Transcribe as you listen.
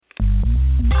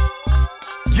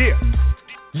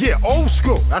Yeah, old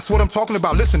school. That's what I'm talking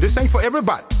about. Listen, this ain't for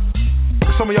everybody.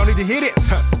 Some of y'all need to hear this.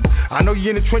 I know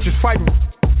you're in the trenches fighting,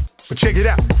 but check it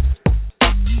out.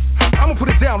 I'm gonna put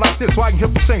it down like this so I can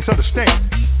help the saints understand.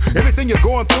 Everything you're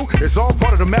going through is all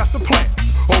part of the master plan.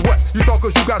 Or what? You thought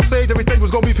because you got saved everything was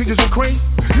gonna be peaches and cream?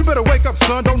 You better wake up,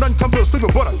 son. Don't nothing come to a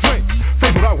sleeper but a dream.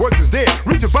 Faith without works is dead.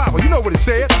 Read your Bible, you know what it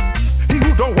said. He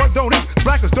who don't work don't eat.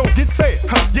 Slackers don't get fed.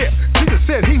 Yeah, Jesus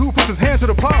said he who puts his hands to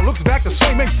the plow looks back the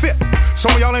same ain't fit.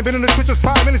 Some of y'all ain't been in the trenches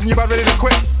 5 minutes and you about ready to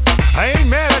quit. I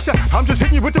ain't mad at you, I'm just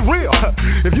hitting you with the real.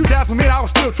 If you died for me and I was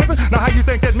still tripping, now how you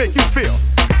think that make you feel?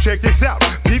 Check this out,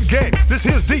 deep game, this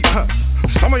here's deep.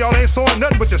 Some of y'all ain't sawing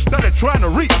nothing but you studied trying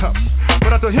to reach.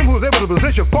 But after him who is able to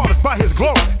possess your fathers by his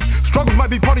glory. Struggles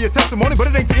might be part of your testimony, but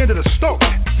it ain't the end of the story.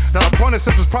 Now the point is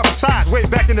since was prophesied way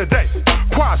back in the day.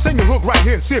 Choir, sing the hook right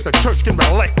here and see if the church can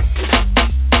relate.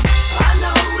 I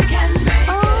know we can make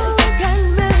it. Oh, we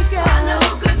can make it. I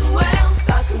know good and well.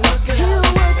 God can work it out.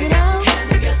 He'll work it out.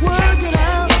 Work it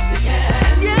out.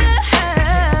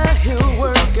 Yeah, he'll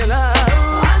work it out.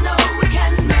 I know we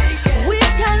can make it. We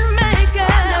can make it.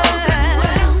 I know good and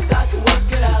well. God can work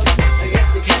it out. Yes,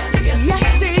 he can. Yes,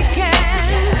 he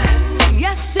can.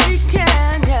 Yes, he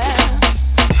can. Yeah.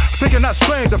 Thinking not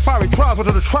strange, the fiery trials are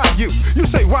to try you. You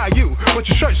say, why you? But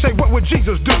your church say, what would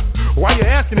Jesus do? Why you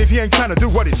asking if he ain't trying to do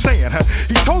what he's saying?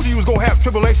 He told you he was going to have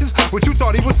tribulations, but you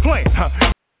thought he was playing.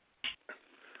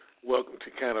 Welcome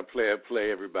to Kind of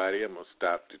Play, everybody. I'm going to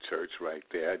stop the church right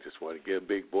there. I just want to give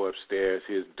Big Boy upstairs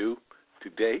his due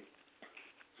today.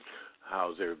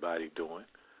 How's everybody doing?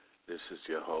 This is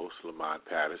your host, Lamont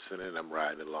Patterson, and I'm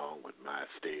riding along with my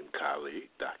esteemed colleague,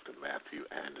 Dr. Matthew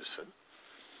Anderson.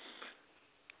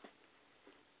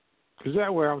 Is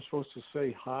that where I'm supposed to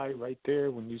say hi right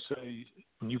there when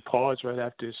you pause right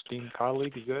after esteemed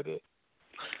colleague? Is that it?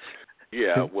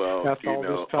 Yeah, well, after all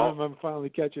this time, I'm finally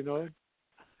catching on.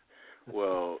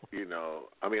 Well,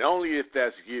 I mean, only if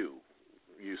that's you,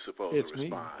 you're supposed it's to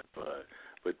respond. Me.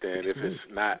 But then if it's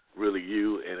not really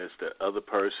you and it's the other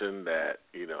person that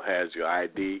has your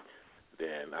ID,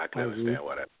 then I can understand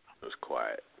why that was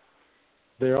quiet.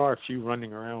 There are a few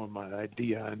running around with my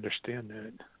ID. I understand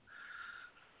that.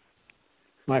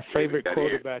 My favorite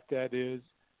quote about that is,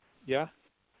 yeah?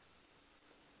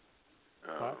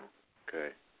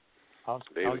 Okay. I was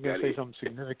going to say something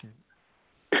significant.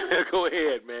 Go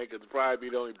ahead, man, because it'll probably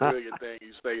be the only brilliant thing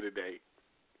you say today.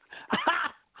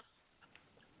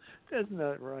 That's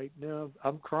not right. No,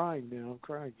 I'm crying now.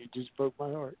 You just broke my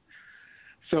heart.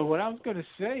 So what I was going to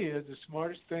say is the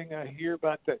smartest thing I hear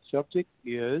about that subject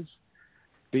is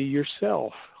be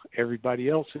yourself. Everybody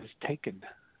else is taken.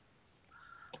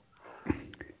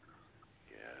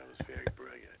 Very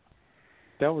brilliant.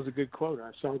 That was a good quote.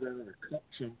 I saw that in a cup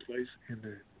someplace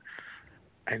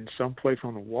and someplace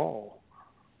on the wall.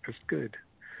 That's good.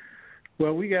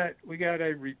 Well, we got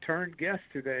a return guest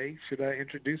today. Should I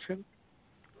introduce him?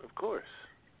 Of course.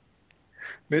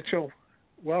 Mitchell.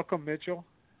 Welcome, Mitchell.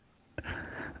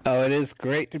 Oh, it is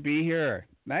great to be here.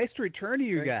 Nice to return to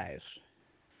you guys.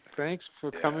 Thanks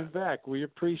for coming back. We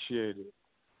appreciate it.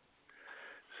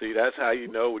 See, that's how you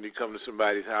know when you come to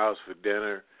somebody's house for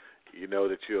dinner, you know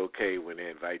that you're okay when they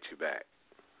invite you back.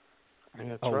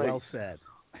 That's right. Well said.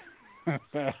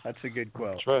 That's a good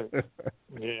quote. That's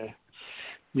right.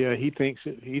 Yeah. He thinks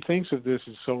of this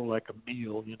as sort of like a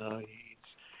meal. He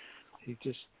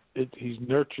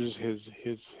nurtures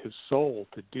his soul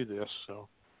to do this. So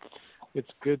it's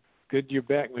good. Good you're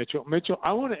back, Mitchell. Mitchell,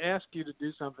 I want to ask you to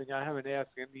do something I haven't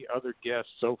asked any other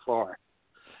guests so far.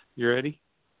 You ready?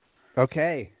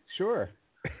 Okay, sure.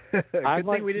 Good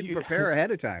thing we didn't prepare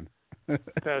ahead of time.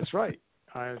 That's right.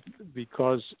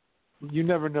 Because you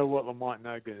never know what Lamont and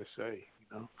I are going to say,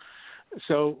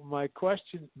 So my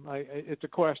question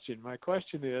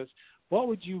is, what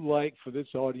would you like for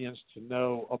this audience to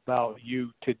know about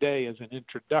you today as an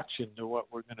introduction to what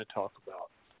we're going to talk about?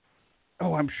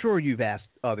 Oh, I'm sure you've asked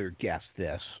other guests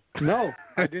this. No,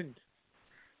 I didn't.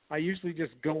 I usually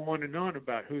just go on and on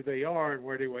about who they are and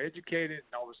where they were educated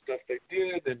and all the stuff they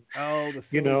did and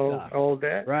stuff. All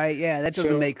that. Right? Yeah, that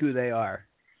doesn't make who they are.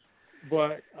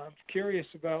 But I'm curious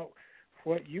about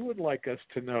what you would like us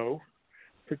to know,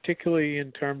 particularly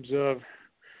in terms of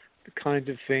the kinds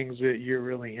of things that you're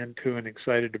really into and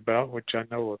excited about, which I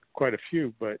know are quite a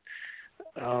few. But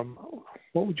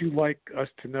what would you like us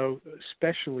to know,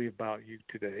 especially about you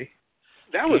today?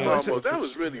 That was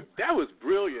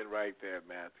brilliant right there,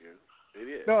 Matthew. It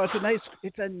is. No,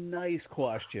 it's a nice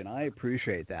question. I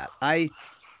appreciate that. I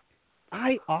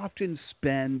often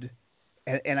spend,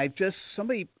 and I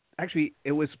actually,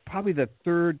 it was probably the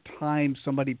third time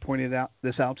somebody pointed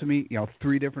this out to me,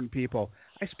 3 different people.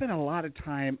 I spent a lot of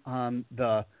time on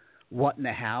the what and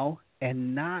the how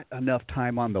and not enough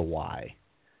time on the why.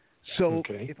 So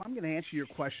if I'm going to answer your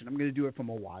question, I'm going to do it from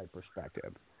a why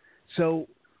perspective. So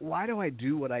why do I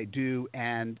do what I do,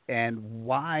 and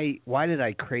why did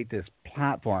I create this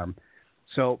platform?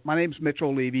 So my name's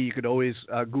Mitchell Levy. You could always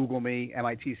Google me,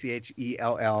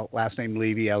 Mitchell, last name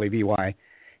Levy, Levy.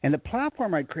 And the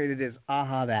platform I created is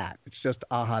AHAthat. It's just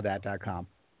AHAthat.com.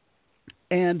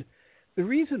 And the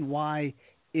reason why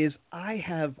is I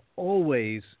have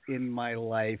always in my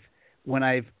life, when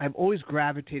I've always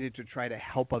gravitated to try to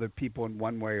help other people in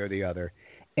one way or the other.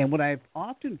 And what I've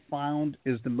often found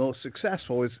is the most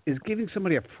successful is giving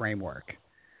somebody a framework,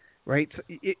 right? So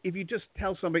if you just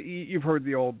tell somebody, you've heard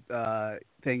the old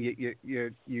thing,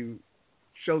 you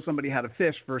show somebody how to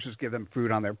fish versus give them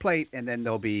food on their plate, and then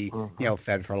they'll be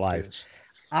fed for life.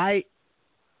 Yes.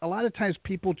 A lot of times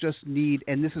people just need,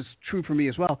 and this is true for me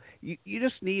as well, you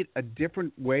just need a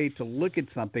different way to look at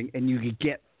something, and you can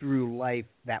get through life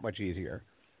that much easier.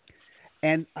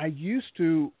 And I used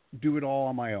to do it all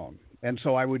on my own. And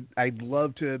so I'd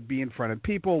love to be in front of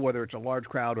people, whether it's a large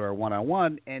crowd or a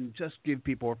one-on-one, and just give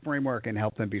people a framework and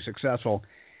help them be successful.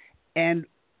 And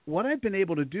what I've been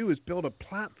able to do is build a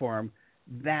platform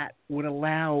that would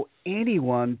allow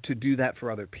anyone to do that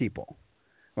for other people,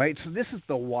 right? So this is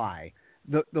the why.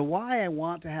 The why I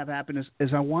want to have happen is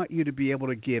I want you to be able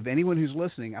to give, anyone who's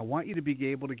listening, I want you to be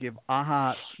able to give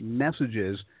AHA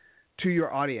messages to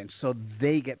your audience so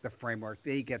they get the framework,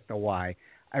 they get the why.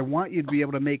 I want you to be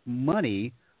able to make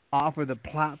money off of the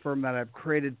platform that I've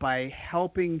created by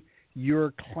helping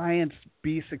your clients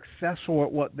be successful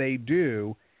at what they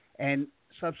do, and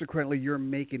subsequently you're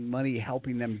making money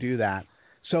helping them do that.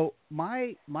 So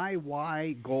my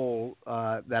why goal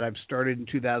that I've started in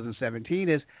 2017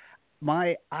 is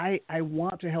I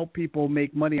want to help people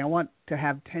make money. I want to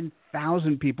have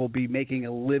 10,000 people be making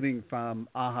a living from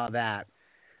AHAthat.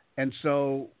 And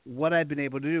so what I've been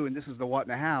able to do, and this is the what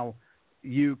and the how,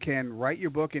 you can write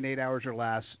your book in 8 hours or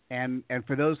less. And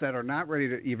for those that are not ready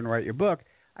to even write your book,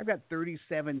 I've got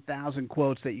 37,000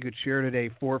 quotes that you could share today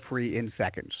for free in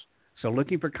seconds. So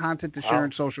looking for content to share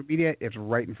on social media, it's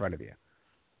right in front of you.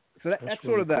 So that's really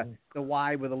sort of the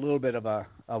why with a little bit of a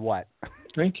what.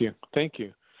 Thank you.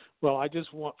 Well, I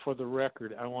just want, for the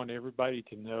record, I want everybody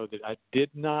to know that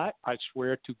I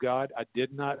swear to God, I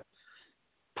did not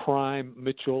prime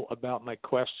Mitchell about my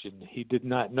question. He did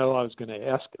not know I was going to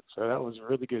ask it. So that was a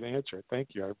really good answer. Thank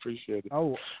you. I appreciate it.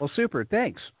 Oh, well, super.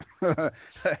 Thanks.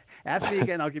 Ask me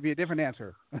again. I'll give you a different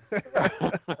answer.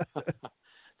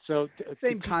 So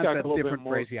same concept, different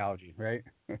phraseology, right?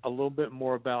 A little bit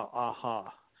more about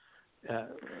AHA.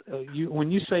 When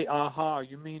you say AHA,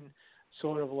 you mean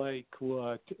sort of like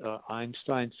what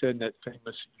Einstein said in that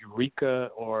famous Eureka,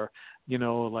 or,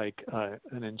 like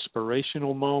an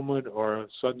inspirational moment, or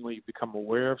suddenly you become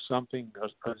aware of something?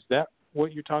 Is that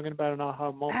what you're talking about, an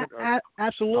aha moment?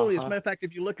 Absolutely. As a matter of fact,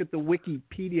 if you look at the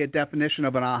Wikipedia definition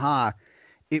of an aha,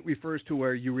 it refers to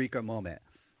a Eureka moment.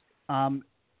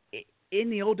 In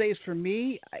the old days for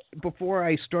me, before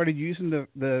I started using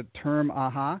the term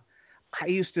aha, I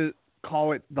used to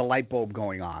call it the light bulb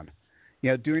going on.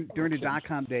 During the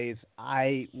dot-com days,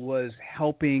 I was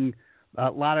helping a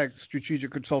lot of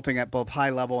strategic consulting at both high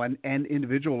level and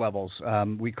individual levels.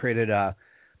 We created a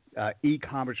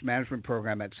e-commerce management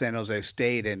program at San Jose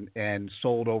State and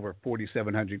sold over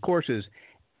 4,700 courses.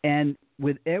 And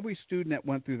with every student that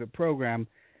went through the program,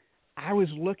 I was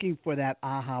looking for that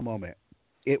aha moment.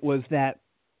 It was that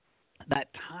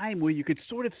time where you could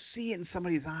sort of see in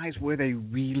somebody's eyes where they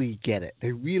really get it.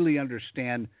 They really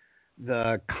understand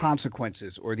the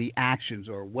consequences or the actions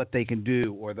or what they can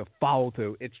do or the follow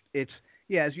through. It's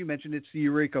as you mentioned, it's the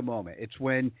Eureka moment. It's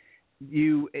when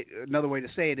another way to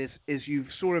say it is you've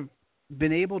sort of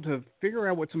been able to figure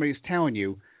out what somebody's telling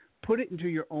you, put it into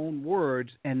your own words,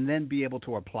 and then be able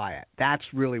to apply it. That's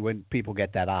really when people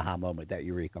get that aha moment, that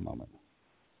Eureka moment.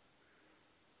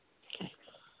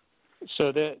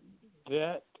 So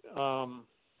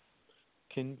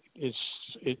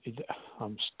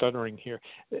I'm stuttering here.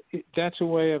 That's a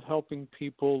way of helping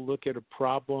people look at a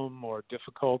problem or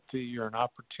difficulty or an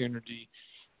opportunity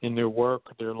in their work,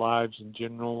 their lives in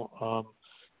general,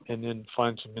 and then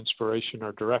find some inspiration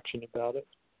or direction about it.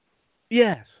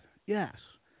 Yes.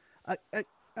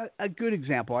 A good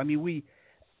example. I mean,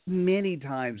 many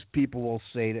times people will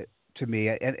say to me,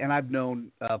 and I've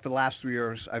known for the last 3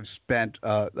 years, I've spent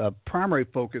the primary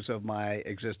focus of my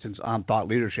existence on thought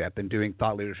leadership and doing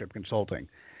thought leadership consulting.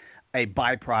 A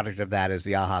byproduct of that is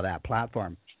the AHAthat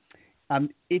platform.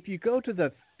 If you go to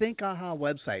the THiNKaha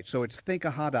website, so it's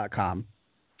THiNKaha.com,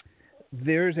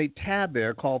 there's a tab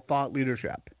there called Thought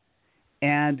Leadership.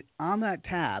 And on that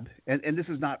tab, and this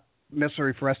is not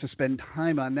necessary for us to spend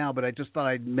time on now, but I just thought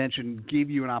I'd give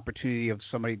you an opportunity of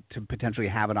somebody to potentially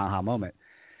have an aha moment.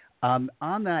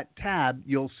 On that tab,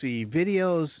 you'll see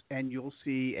videos and you'll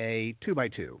see a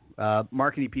 2x2.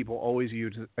 Marketing people always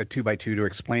use a 2x2 to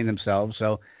explain themselves.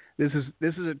 So this is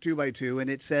a 2x2, and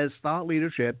it says thought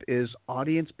leadership is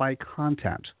audience by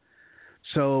content.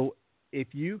 So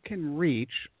if you can reach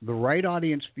the right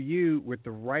audience for you with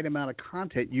the right amount of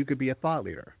content, you could be a thought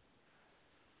leader.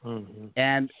 Mm-hmm.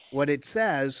 And what it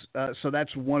says, so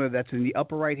that's in the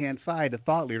upper right-hand side. A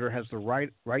thought leader has the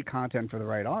right content for the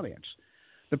right audience.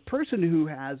 The person who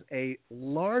has a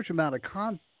large amount of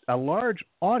a large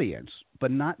audience,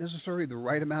 but not necessarily the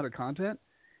right amount of content,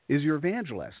 is your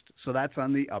evangelist. So that's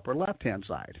on the upper left-hand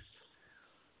side.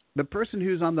 The person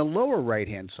who's on the lower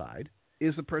right-hand side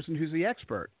is the person who's the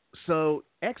expert. So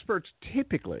experts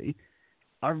typically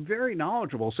are very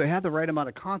knowledgeable, so they have the right amount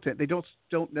of content. They don't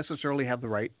necessarily have the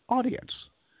right audience,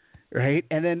 right?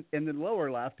 And then in the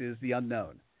lower left is the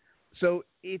unknown. So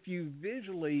if you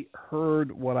visually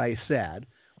heard what I said,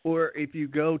 or if you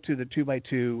go to the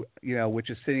 2x2, which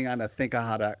is sitting on the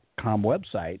THiNKaha.com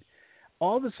website,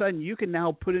 all of a sudden you can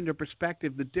now put into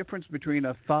perspective the difference between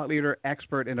a thought leader,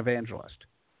 expert, and evangelist.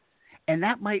 And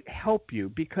that might help you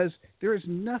because there is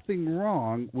nothing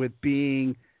wrong with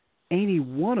being any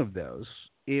one of those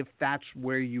if that's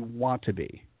where you want to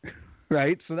be,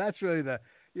 right? So that's really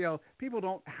people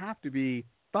don't have to be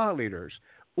thought leaders.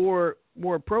 Or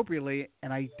more appropriately,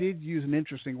 and I did use an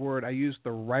interesting word, I used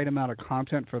the right amount of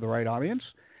content for the right audience.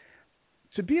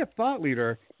 To be a thought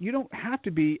leader, you don't have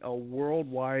to be a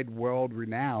worldwide,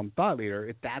 world-renowned thought leader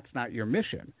if that's not your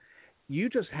mission. You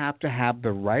just have to have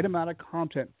the right amount of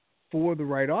content for the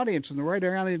right audience, and the right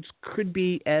audience could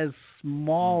be as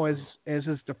small as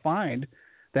is defined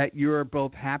that you're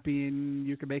both happy and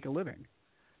you can make a living,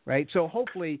 right? So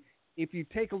hopefully, if you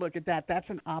take a look at that, that's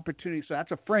an opportunity. So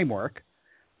that's a framework.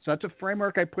 So that's a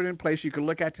framework I put in place you can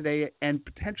look at today, and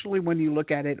potentially when you look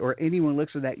at it or anyone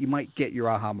looks at that, you might get your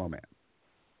aha moment.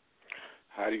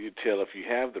 How do you tell if you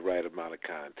have the right amount of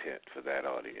content for that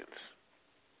audience?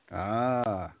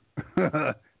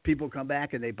 People come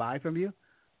back and they buy from you?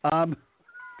 That's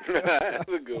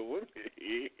a good one.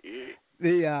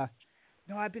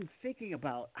 No, I've been thinking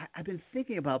about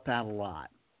that a lot.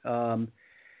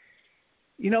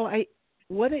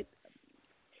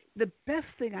 The best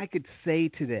thing I could say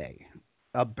today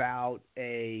about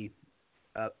a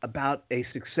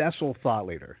successful thought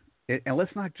leader, and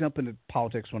let's not jump into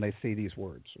politics when I say these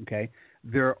words, okay?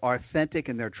 They're authentic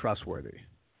and they're trustworthy,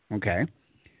 okay?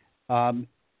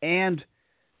 And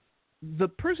the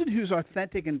person who's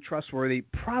authentic and trustworthy,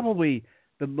 probably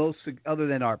the most, other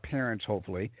than our parents,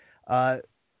 hopefully, you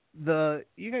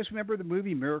guys remember the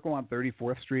movie Miracle on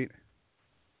 34th Street?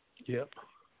 Yep.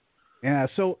 Yeah,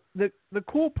 so the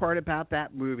cool part about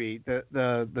that movie,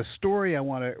 the story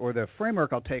or the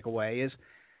framework I'll take away is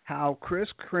how Kris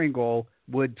Kringle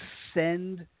would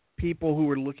send people who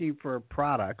were looking for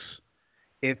products.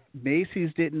 If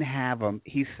Macy's didn't have them,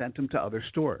 he sent them to other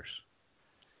stores.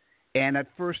 And at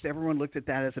first, everyone looked at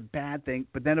that as a bad thing,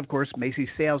 but then, of course, Macy's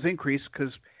sales increased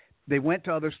because they went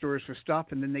to other stores for stuff,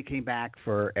 and then they came back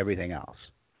for everything else.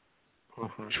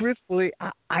 Uh-huh. Truthfully,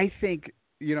 I think,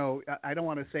 I don't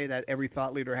want to say that every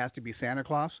thought leader has to be Santa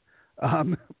Claus,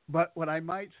 but what I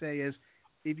might say is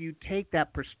if you take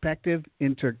that perspective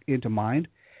into mind,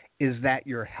 is that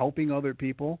you're helping other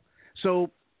people. So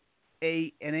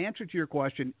an answer to your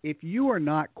question, if you are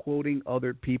not quoting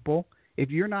other people,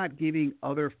 if you're not giving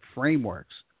other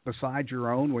frameworks besides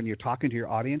your own when you're talking to your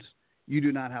audience, you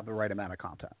do not have the right amount of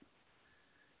content,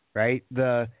 right?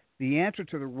 The answer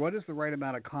to what is the right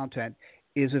amount of content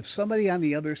is if somebody on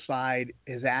the other side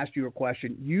has asked you a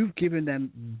question, you've given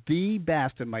them the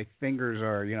best, and my fingers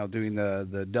are, doing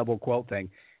the double quote thing,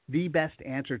 the best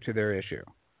answer to their issue,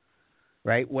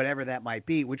 right? Whatever that might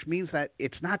be, which means that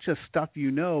it's not just stuff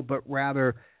but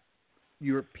rather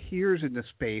your peers in the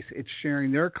space, it's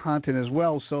sharing their content as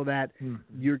well so that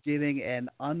you're giving an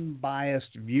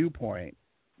unbiased viewpoint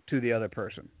to the other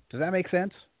person. Does that make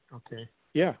sense? Okay.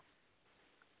 Yeah.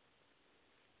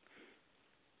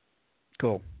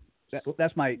 Cool.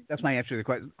 That's my answer to the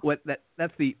question.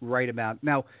 That's the right amount.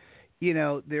 Now,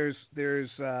 there's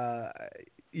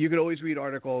you could always read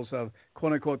articles of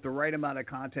quote unquote the right amount of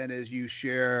content is you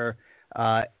share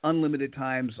unlimited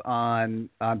times on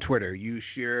Twitter. You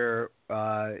share.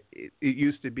 It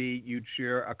used to be you'd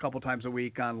share a couple times a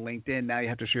week on LinkedIn. Now you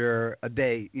have to share a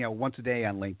day, once a day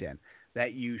on LinkedIn.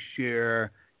 That you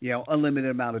share,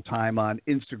 unlimited amount of time on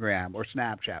Instagram or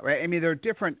Snapchat, right? I mean, there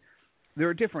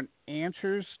are different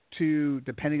answers to,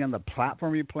 depending on the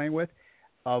platform you're playing with,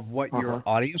 of what your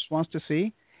audience wants to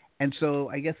see. And so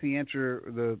I guess the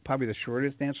answer, probably the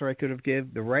shortest answer I could have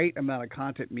given, the right amount of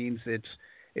content means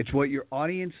it's what your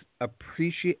audience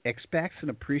expects and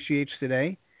appreciates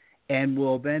today, and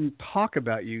will then talk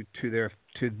about you to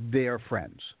their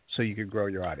friends, so you can grow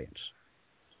your audience.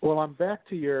 Well, I'm back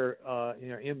to your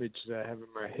image that I have in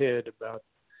my head about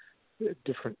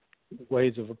different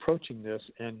ways of approaching this,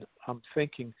 and I'm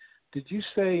thinking, did you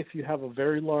say if you have a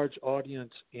very large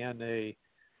audience and a,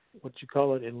 what you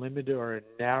call it, a limited or a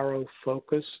narrow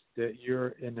focus, that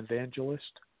you're an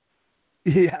evangelist?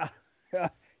 Yeah.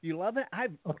 You love it? I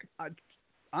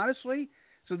honestly,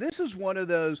 so this is one of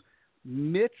those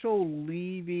Mitchell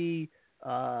Levy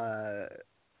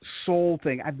soul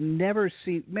thing. I've never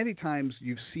seen, many times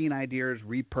you've seen ideas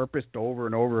repurposed over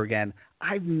and over again.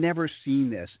 I've never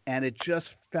seen this, and it just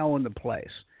fell into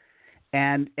place.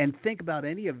 And think about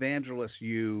any evangelist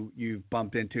you've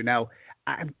bumped into. Now,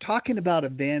 I'm talking about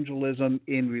evangelism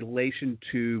in relation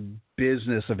to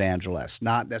business evangelists,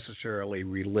 not necessarily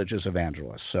religious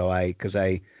evangelists. So I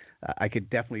could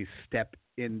definitely step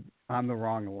in on the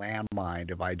wrong landmine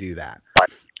if I do that.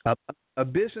 A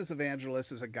business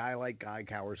evangelist is a guy like Guy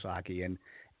Kawasaki,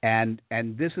 and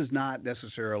this is not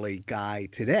necessarily Guy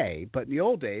today, but in the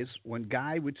old days, when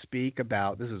Guy would speak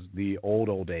about, this is the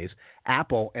old days,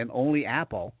 Apple and only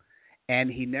Apple,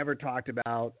 and he never talked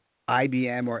about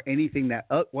IBM or anything that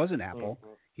wasn't Apple,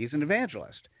 he's an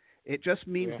evangelist. It just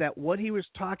means that what he was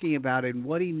talking about and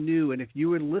what he knew, and if you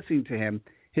were listening to him,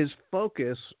 his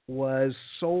focus was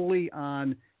solely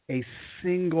on a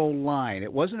single line.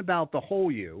 It wasn't about the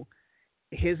whole you.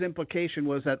 His implication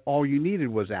was that all you needed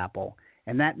was Apple,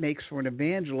 and that makes for an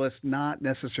evangelist, not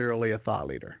necessarily a thought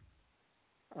leader.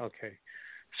 Okay.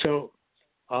 So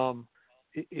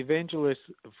evangelist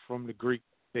from the Greek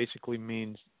basically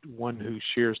means one who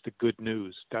shares the good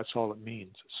news. That's all it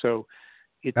means. So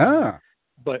it's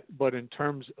but in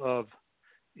terms of,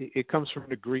 it comes from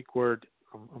the Greek word,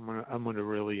 I'm gonna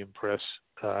really impress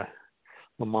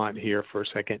Lamont here for a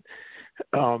second.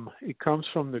 It comes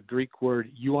from the Greek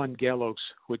word euangelos,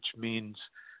 which means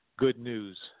good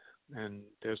news, and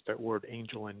there's that word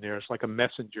angel in there. It's like a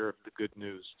messenger of the good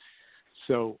news.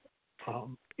 So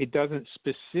it doesn't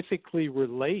specifically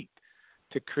relate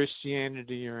to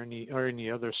Christianity or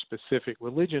any other specific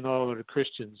religion, although the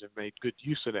Christians have made good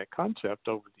use of that concept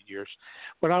over the years.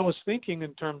 But I was thinking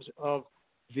in terms of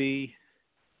the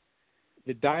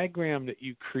diagram that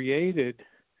you created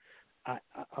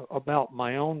about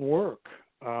my own work,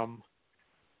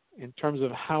 in terms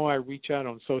of how I reach out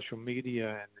on social media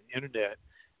and the internet,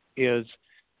 is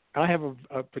I have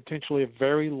a potentially a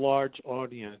very large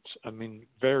audience. I mean,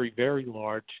 very, very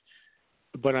large,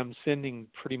 but I'm sending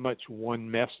pretty much one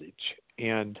message,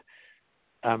 and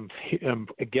I'm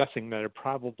guessing that it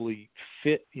probably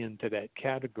fit into that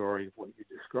category of what you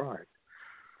described.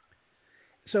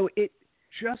 So it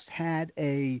just had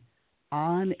a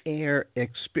on-air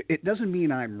it doesn't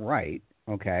mean I'm right,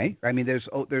 okay? I mean, there's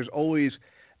always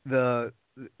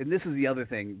and this is the other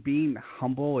thing, being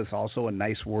humble is also a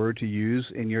nice word to use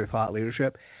in your thought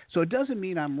leadership. So it doesn't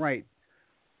mean I'm right.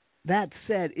 That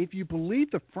said, if you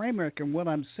believe the framework and what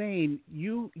I'm saying,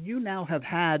 you now have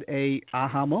had a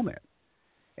aha moment.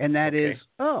 And that is,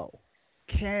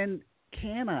 can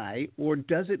I, or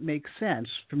does it make sense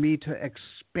for me to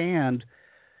expand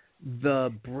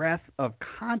the breadth of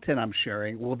content I'm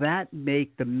sharing? Will that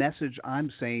make the message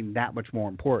I'm saying that much more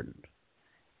important?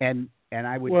 And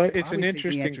I would. Well, it's an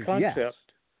interesting concept. Yes.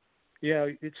 Yeah,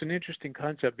 it's an interesting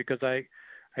concept because I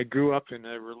grew up in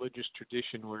a religious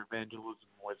tradition where evangelism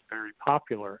was very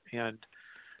popular, and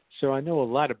so I know a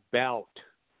lot about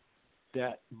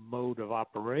that mode of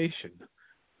operation.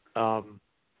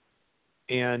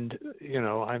 And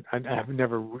I've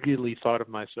never really thought of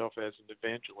myself as an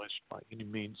evangelist by any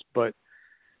means, but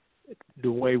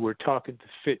the way we're talking to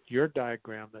fit your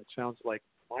diagram, that sounds like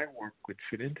my work would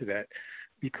fit into that,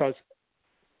 because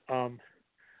I'm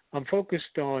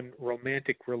focused on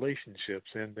romantic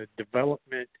relationships and the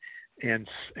development and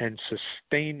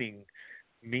sustaining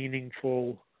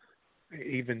meaningful,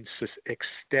 even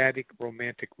ecstatic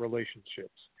romantic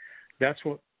relationships. That's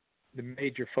what the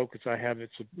major focus I have.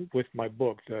 It's with my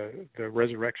book, the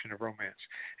Resurrection of Romance.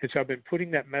 And so I've been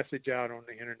putting that message out on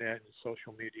the internet and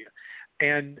social media.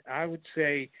 And I would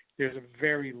say there's a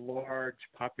very large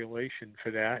population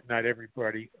for that. Not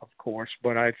everybody, of course,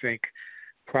 but I think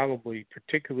probably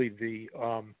particularly the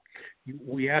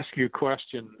we asked you a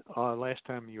question last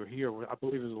time you were here. I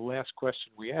believe it was the last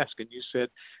question we asked, and you said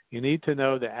you need to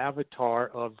know the avatar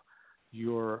of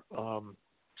your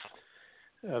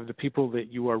of the people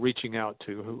that you are reaching out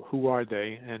to. Who are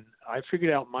they? And I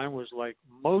figured out mine was like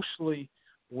mostly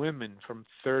women from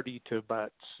 30 to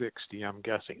about 60. I'm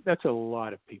guessing that's a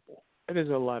lot of people. That is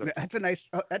a lot of. That's a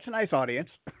nice audience.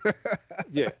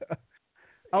 Yeah.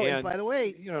 Oh, and by the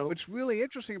way, what's really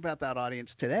interesting about that audience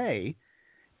today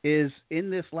is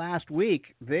in this last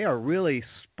week they are really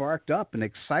sparked up and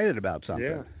excited about something.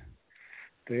 Yeah.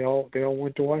 They all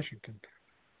went to Washington.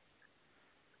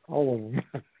 All of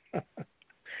them.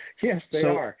 Yes, they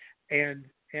are, and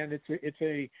it's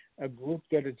a group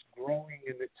that is growing,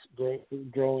 and it's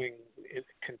growing,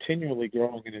 continually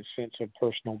growing in its sense of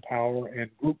personal power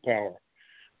and group power.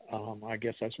 I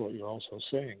guess that's what you're also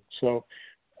saying. So,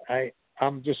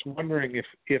 I'm just wondering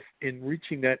if in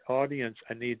reaching that audience,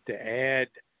 I need to add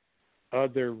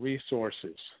other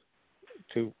resources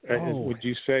to. Would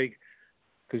you say?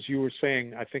 Because you were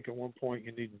saying, I think at one point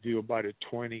you need to do about a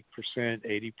 20%,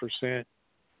 80%.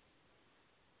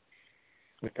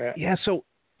 With that. Yeah. So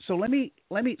let me.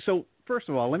 So first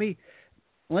of all, let me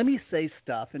say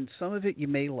stuff, and some of it you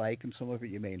may like, and some of it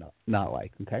you may not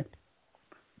like. Okay.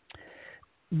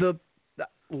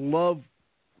 Love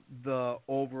the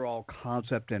overall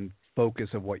concept and focus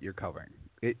of what you're covering.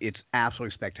 It's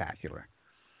absolutely spectacular.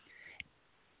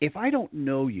 If I don't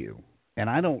know you, and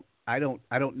I don't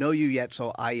know you yet,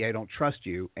 so I don't trust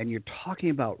you, and you're talking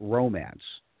about romance,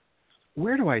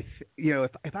 where do I,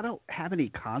 if I don't have any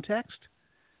context,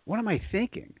 what am I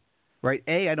thinking? Right?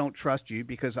 I don't trust you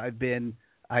because I've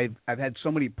had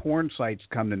so many porn sites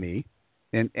come to me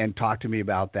and talk to me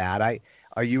about that.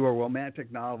 Are you a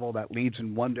romantic novel that leads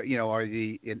in one? Are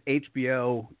you an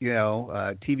HBO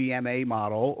TVMA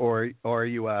model, or are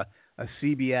you a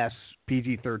CBS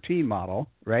PG-13 model?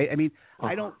 Right? I mean,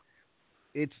 I don't.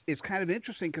 It's kind of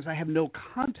interesting because I have no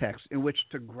context in which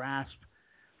to grasp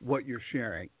what you're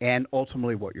sharing and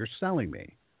ultimately what you're selling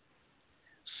me.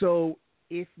 So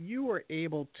if you are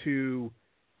able to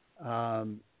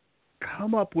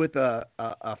come up with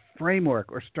a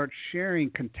framework or start sharing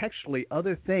contextually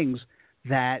other things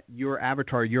that your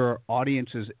avatar, your audience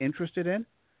is interested in,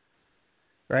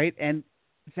 right? And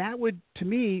that would, to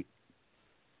me,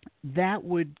 that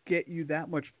would get you that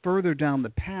much further down the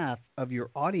path of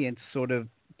your audience sort of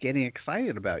getting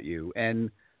excited about you and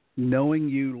knowing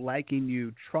you, liking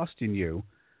you, trusting you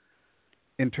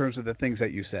in terms of the things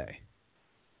that you say.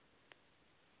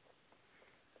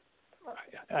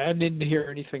 I didn't hear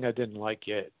anything I didn't like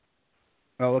yet.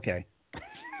 Oh, okay.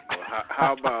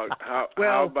 How about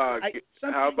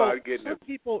getting some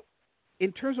people,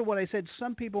 in terms of what I said,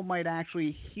 some people might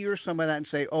actually hear some of that and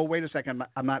say, "Oh, wait a second,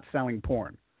 I'm not selling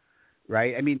porn,"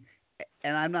 right? I mean,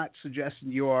 and I'm not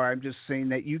suggesting you are. I'm just saying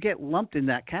that you get lumped in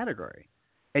that category,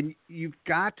 and you've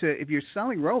got to. If you're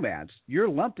selling romance, you're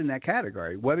lumped in that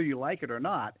category, whether you like it or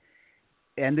not.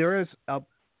 And there is a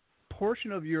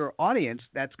portion of your audience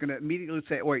that's going to immediately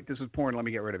say, "Wait, this is porn. Let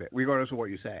me get rid of it," regardless of what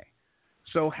you say.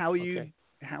 So how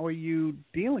are you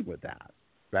dealing with that,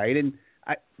 right? And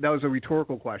that was a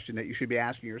rhetorical question that you should be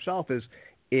asking yourself: is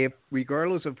if,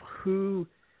 regardless of who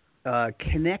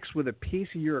connects with a piece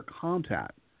of your content,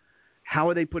 how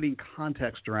are they putting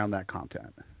context around that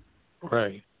content?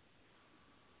 Right.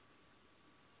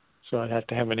 So I'd have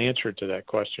to have an answer to that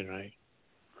question, right?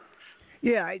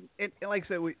 Yeah, and like I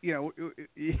said,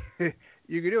 you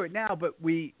can do it now, but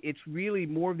it's really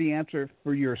more of the answer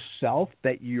for yourself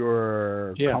that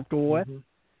you're comfortable with,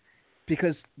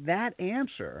 because that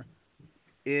answer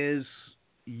is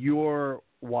your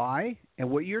why, and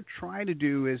what you're trying to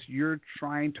do is you're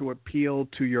trying to appeal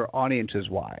to your audience's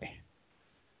why.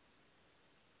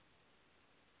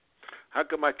 How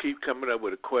come I keep coming up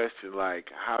with a question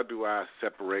like, how do I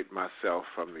separate myself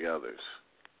from the others?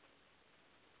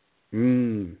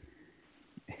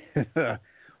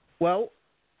 Well,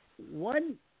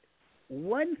 one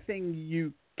thing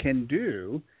you can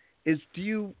do is, do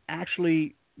you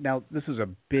actually, now this is a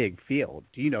big field,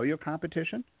 do you know your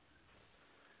competition?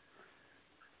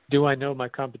 Do I know my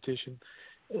competition?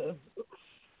 To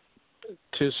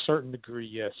a certain degree,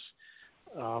 yes.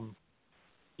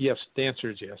 Yes, the answer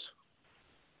is yes.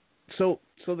 So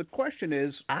the question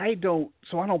is, I don't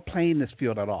play in this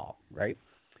field at all, right?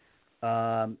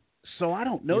 So I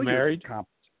don't know you married?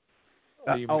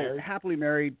 Are you married? Happily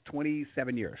married,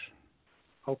 27 years.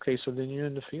 Okay, so then you're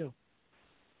in the field.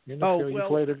 You're in the field. You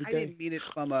play it every day. I didn't mean it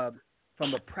from a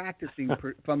practicing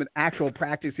from an actual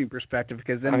practicing perspective,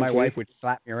 because then my wife would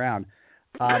slap me around.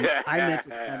 I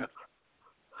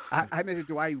meant,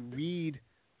 do I read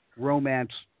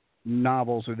romance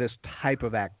novels or this type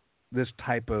of Okay.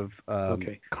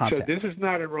 content. So this is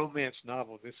not a romance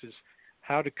novel. This is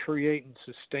how to create and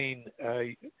sustain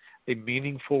a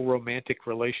meaningful romantic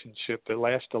relationship that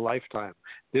lasts a lifetime.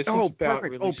 This is about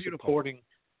perfect. really Beautiful. supporting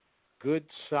good,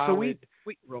 solid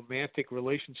romantic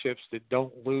relationships that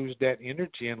don't lose that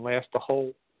energy and last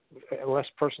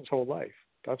person's whole life.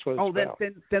 That's what it's about.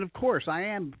 Then of course I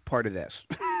am part of this.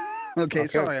 okay,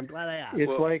 sorry, I'm glad I asked.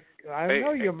 It's I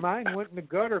know your mind went in the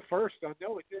gutter first. I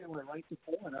know it did. We're right to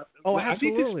point up. Absolutely. I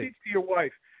need to speak to your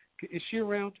wife. Is she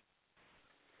around?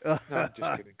 No, I'm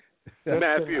just kidding.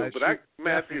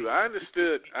 Matthew, I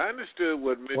understood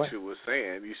what Mitchell was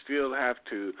saying. You still have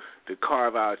to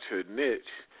carve out your niche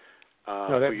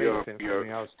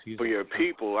for your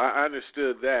people. I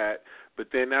understood that, but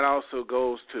then that also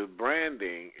goes to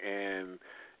branding and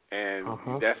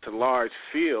that's a large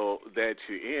field that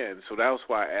you're in. So that was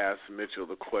why I asked Mitchell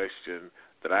the question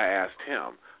that I asked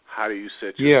him. How do you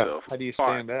set yourself how do you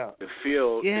apart? stand out? The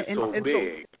field is so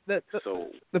big.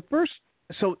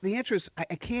 So the answer is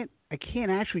I can't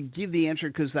actually give the answer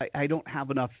because I don't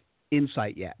have enough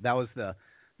insight yet. That was the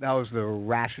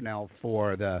rationale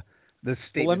for the statement.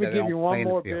 Well, let me give you one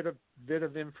more bit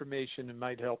of information that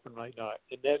might help and might not,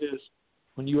 and that is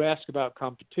when you ask about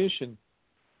competition.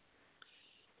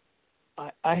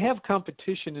 I have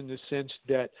competition in the sense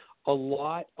that a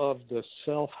lot of the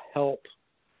self-help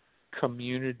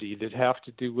community that have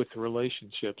to do with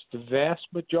relationships, the vast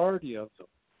majority of them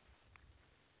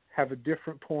have a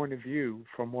different point of view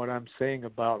from what I'm saying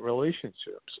about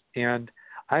relationships. And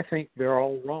I think they're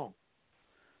all wrong.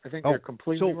 I think they're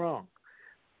completely wrong.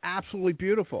 Absolutely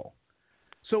beautiful.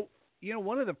 So,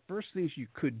 one of the first things you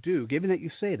could do, given that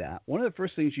you say that, one of the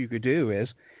first things you could do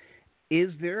is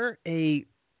there a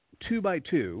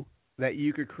 2x2 that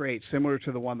you could create similar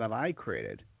to the one that I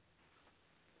created,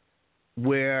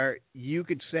 where you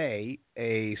could say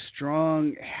a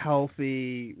strong,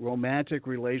 healthy, romantic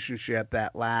relationship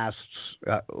that lasts,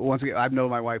 once again, I've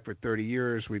known my wife for 30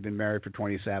 years. We've been married for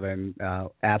 27,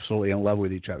 absolutely in love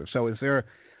with each other. So is there,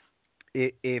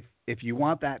 if you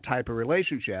want that type of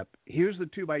relationship, here's the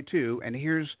 2x2, and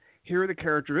here are the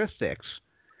characteristics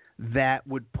that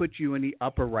would put you in the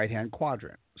upper right-hand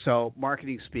quadrant. So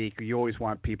marketing speak, you always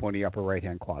want people in the upper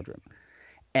right-hand quadrant.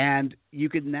 And you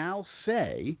could now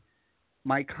say,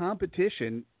 my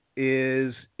competition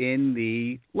is in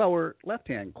the lower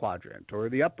left-hand quadrant or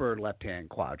the upper left-hand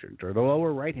quadrant or the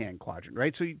lower right-hand quadrant,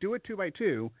 right? So you do a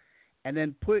 2x2 and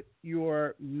then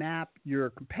map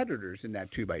your competitors in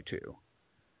that 2x2.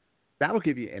 That'll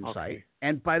give you insight. Okay.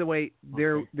 And by the way,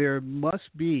 there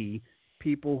must be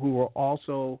people who are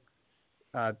also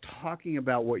talking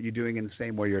about what you're doing in the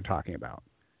same way you're talking about.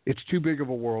 It's too big of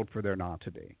a world for there not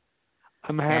to be.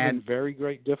 I'm having very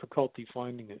great difficulty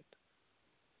finding it.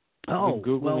 Oh,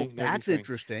 well, that's everything.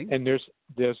 interesting. And there's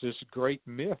this great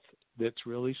myth that's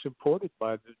really supported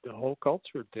by the whole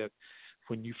culture that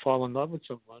when you fall in love with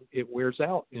someone, it wears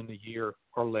out in a year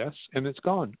or less, and it's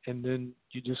gone. And then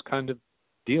you just kind of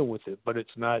deal with it. But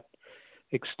it's not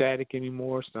ecstatic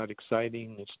anymore. It's not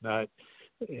exciting. It's not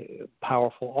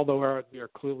powerful. Although there are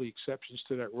clearly exceptions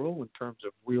to that rule in terms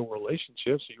of real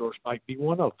relationships. Yours might be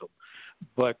one of them.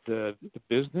 But the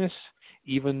business,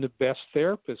 even the best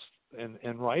therapists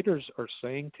and writers are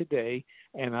saying today,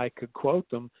 and I could quote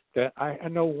them, that I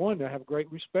know one I have great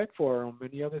respect for on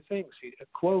many other things. A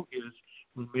quote is,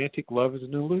 romantic love is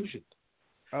an illusion.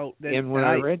 And when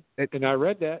I read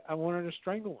that, I wanted to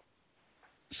strangle him.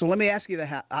 So let me ask you the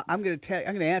how. I'm going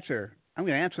to answer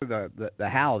the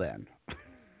how then.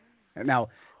 Now,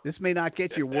 this may not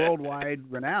get you worldwide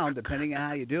renowned depending on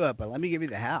how you do it, but let me give you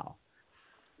the how.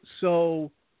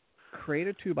 So create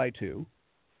a 2x2,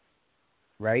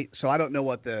 right? So I don't know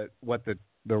what the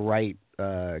right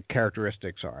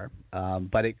characteristics are,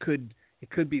 but it could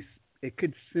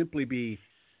simply be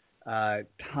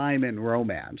time and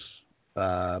romance.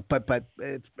 But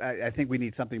I think we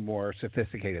need something more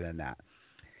sophisticated than that.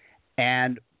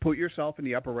 And put yourself in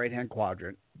the upper right-hand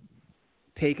quadrant.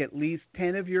 Take at least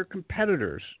 10 of your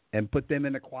competitors and put them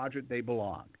in the quadrant they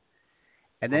belong.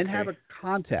 And then have a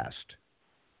contest.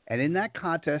 And in that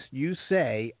contest, you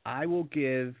say, I will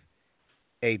give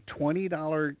a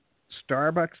 $20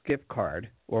 Starbucks gift card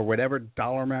or whatever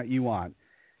dollar amount you want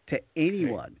to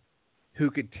anyone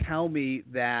who could tell me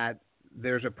that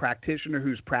there's a practitioner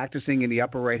who's practicing in the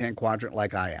upper right-hand quadrant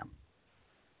like I am.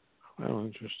 Oh,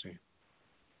 interesting.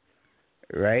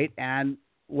 Right? And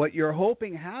what you're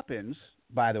hoping happens,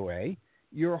 by the way,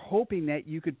 you're hoping that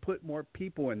you could put more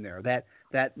people in there, that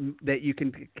you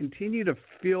can continue to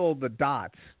fill the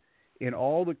dots in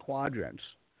all the quadrants,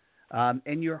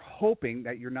 and you're hoping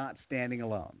that you're not standing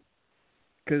alone.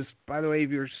 Because, by the way, if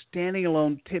you're standing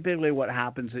alone, typically what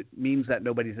happens, it means that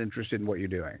nobody's interested in what you're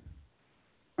doing.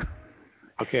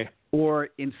 Okay. Or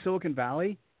in Silicon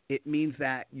Valley, it means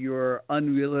that you're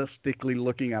unrealistically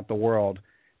looking at the world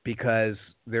because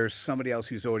there's somebody else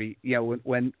who's already,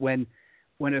 when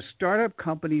a startup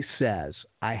company says,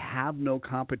 I have no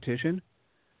competition,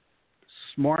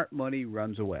 smart money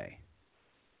runs away.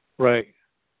 Right.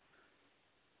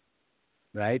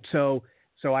 Right? So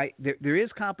there is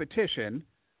competition,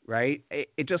 right?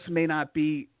 It just may not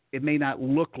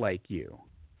look like you.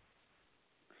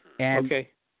 And okay.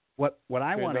 What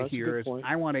I want to hear is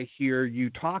I want to hear you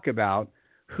talk about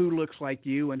who looks like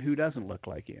you and who doesn't look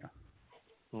like you.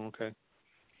 Okay.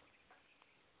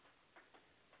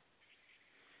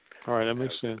 All right, that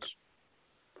makes sense.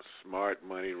 Smart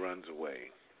money runs away.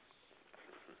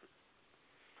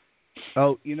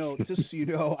 Oh, just so you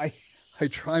know, I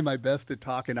try my best to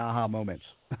talk in aha moments.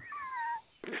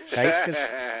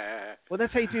 Right? Well,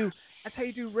 that's how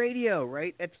you do radio,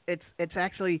 right? It's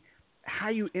actually how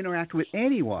you interact with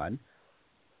anyone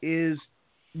is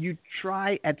you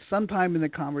try at some time in the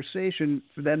conversation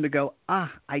for them to go, I'm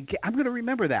going to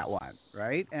remember that one,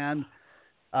 right? And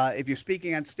if you're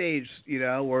speaking on stage,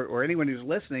 or anyone who's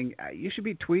listening, you should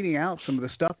be tweeting out some of the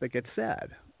stuff that gets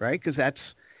said, right? Because that's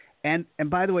and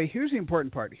by the way, here's the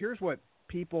important part. Here's what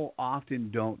people often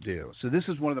don't do. So this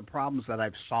is one of the problems that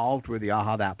I've solved with the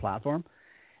AHAthat platform,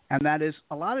 and that is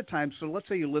a lot of times. So let's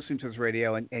say you listen to this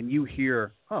radio and you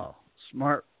hear,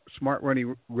 smart money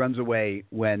runs away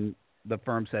when the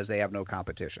firm says they have no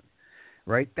competition,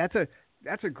 right? That's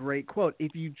a great quote.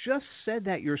 If you just said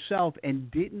that yourself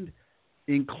and didn't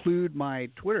include my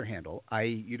Twitter handle,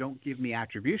 i.e. you don't give me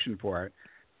attribution for it,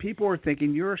 people are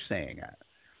thinking you're saying it.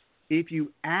 If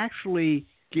you actually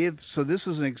so this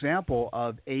is an example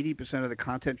of 80% of the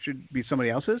content should be somebody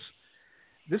else's.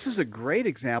 This is a great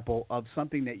example of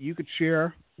something that you could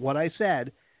share what I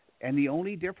said, and the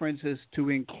only difference is to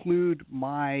include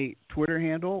my Twitter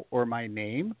handle or my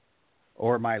name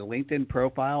or my LinkedIn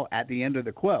profile at the end of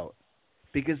the quote,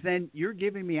 because then you're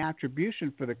giving me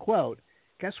attribution for the quote.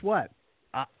 Guess what?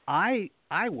 I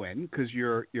win because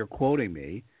you're quoting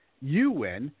me. You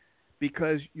win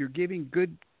because you're giving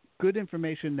good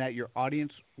information that your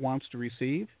audience wants to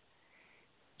receive.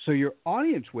 So your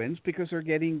audience wins because they're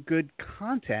getting good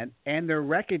content and they're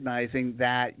recognizing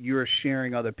that you're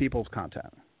sharing other people's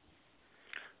content.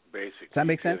 Basically, does that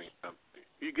make sense?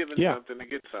 You're giving something to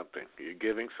get something. You're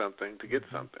giving something to get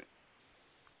something.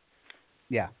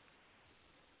 Yeah.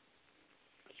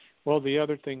 Well, the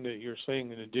other thing that you're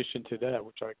saying in addition to that,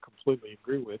 which I completely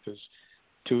agree with, is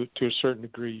to a certain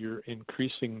degree you're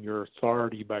increasing your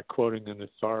authority by quoting an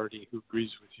authority who agrees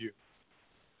with you.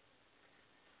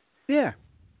 Yeah.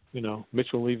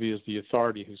 Mitchell Levy is the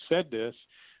authority who said this,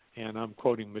 and I'm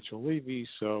quoting Mitchell Levy,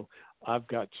 so I've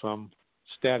got some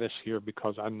status here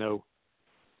because I know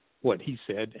what he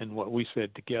said and what we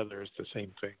said together is the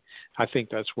same thing. I think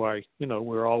that's why,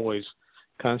 we're always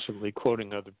constantly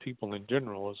quoting other people in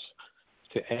general is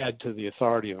to add to the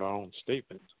authority of our own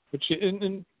statement, which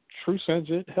in true sense,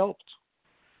 it helps.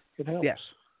 It helps. Yes.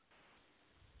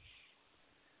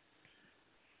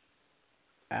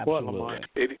 Absolutely.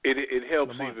 It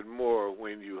helps even more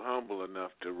when you're humble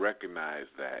enough to recognize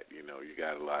that, you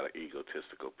got a lot of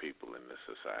egotistical people in this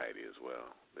society as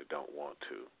well that don't want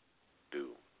to do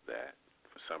that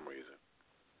for some reason.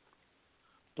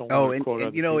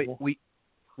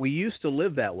 We used to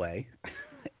live that way,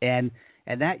 and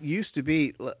that used to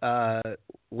be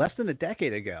less than a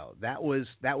decade ago. That was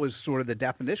sort of the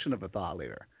definition of a thought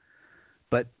leader.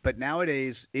 But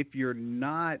nowadays, if you're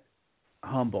not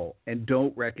humble and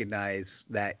don't recognize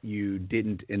that you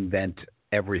didn't invent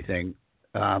everything,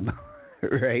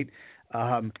 right?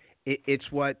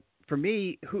 It's what, for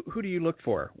me, who do you look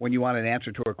for when you want an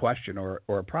answer to a question or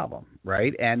a problem,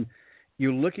 right? And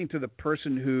you're looking to the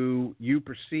person who you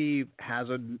perceive has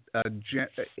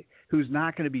who's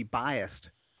not going to be biased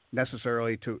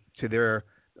necessarily to their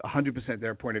 100%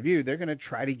 their point of view. They're going to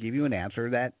try to give you an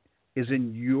answer that is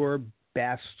in your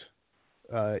best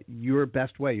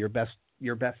way, your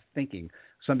best thinking,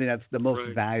 something that's the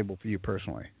most valuable for you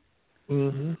personally.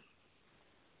 Mm-hmm.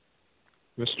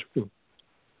 That's true.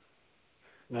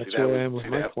 That's where I am with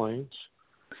my clients.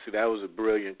 See, that was a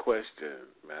brilliant question,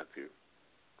 Matthew.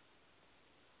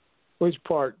 Which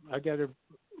part? I got to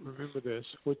remember this.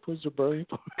 What was the brilliant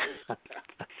part?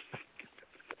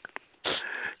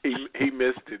 He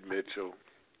missed it, Mitchell.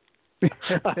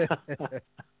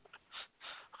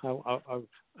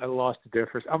 I lost the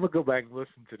difference. I'm going to go back and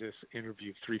listen to this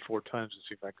interview 3-4 times and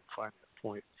see if I can find that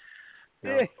point.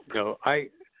 No,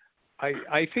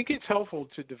 I think it's helpful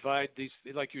to divide these,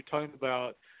 like you're talking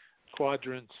about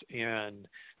quadrants and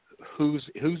who's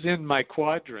in my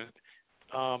quadrant.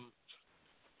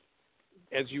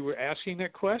 As you were asking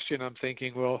that question, I'm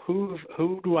thinking, well, who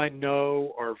do I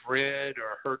know or have read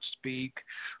or heard speak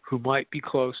who might be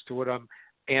close to what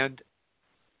and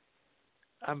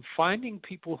I'm finding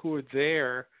people who are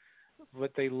there,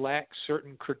 but they lack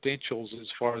certain credentials as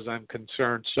far as I'm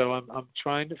concerned. So I'm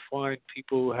trying to find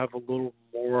people who have a little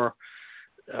more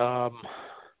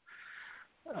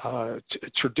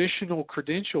traditional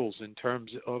credentials in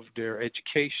terms of their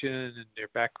education and their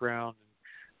background,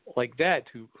 and like that,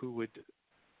 who would,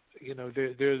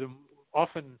 they're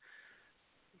often,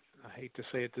 I hate to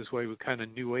say it this way, with kind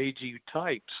of new agey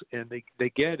types, and they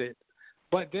get it.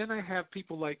 But then I have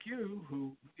people like you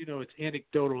who, it's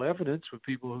anecdotal evidence with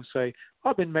people who say,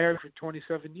 I've been married for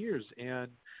 27 years and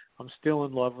I'm still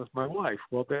in love with my wife.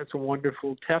 Well, that's a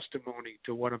wonderful testimony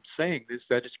to what I'm saying, is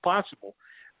that it's possible.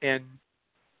 And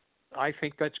I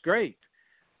think that's great.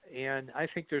 And I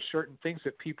think there's certain things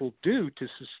that people do to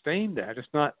sustain that.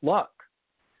 It's not luck.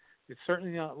 It's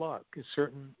certainly not luck. It's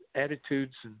certain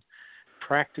attitudes and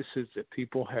practices that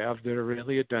people have that are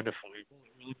really identifiable and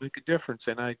really make a difference.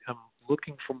 And I'm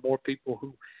looking for more people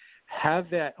who have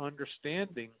that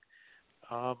understanding.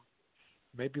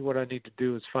 Maybe what I need to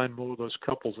do is find more of those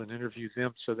couples and interview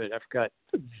them so that I've got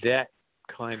that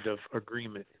kind of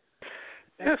agreement.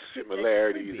 There's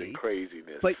similarities and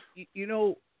craziness. But,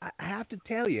 I have to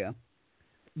tell you,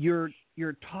 you're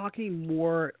talking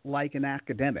more like an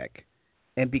academic.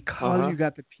 And because you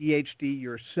got the PhD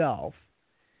yourself,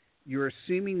 you're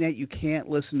assuming that you can't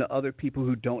listen to other people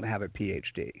who don't have a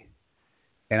PhD.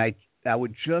 And I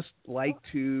would just like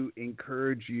to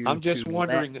encourage you. I'm just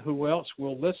wondering who else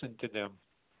will listen to them.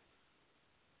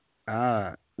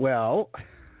 Well,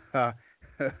 have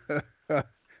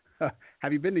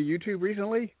you been to YouTube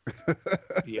recently?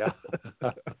 Yeah.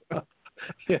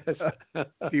 Yes.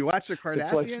 Do you watch the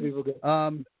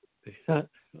Kardashians?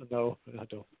 No, I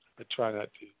don't. I try not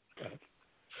to.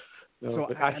 No, so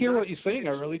but I hear what you're saying.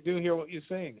 I really do hear what you're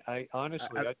saying. I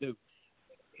do.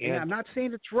 And I'm not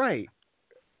saying it's right.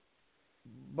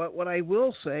 But what I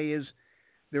will say is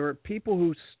there are people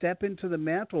who step into the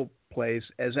mantle place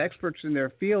as experts in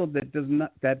their field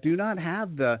that do not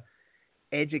have the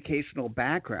educational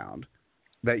background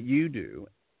that you do.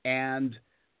 And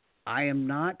I am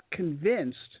not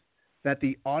convinced that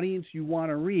the audience you want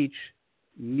to reach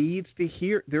needs to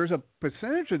hear. There's a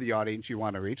percentage of the audience you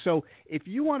want to reach. So if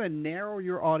you want to narrow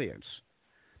your audience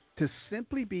to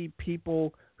simply be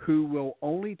people who will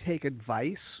only take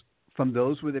advice from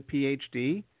those with a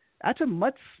PhD, that's a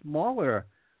much smaller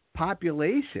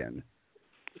population.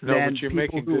 No, than but you're people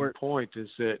making a good point, is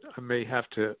that I may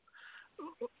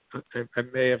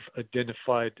have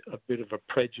identified a bit of a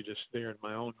prejudice there in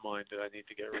my own mind that I need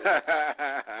to get rid of.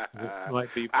 It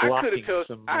might be blocking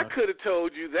some. I could have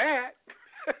told you that.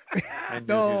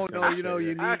 No, you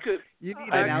need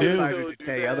an outsider to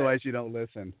tell you, otherwise you don't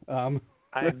listen.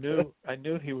 I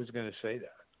knew he was going to say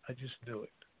that. I just knew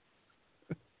it.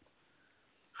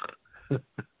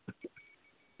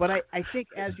 But I think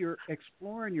as you're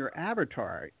exploring your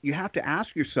avatar, you have to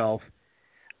ask yourself,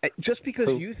 just because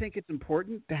you think it's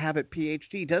important to have a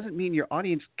PhD doesn't mean your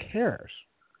audience cares.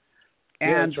 And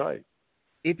yeah, that's right.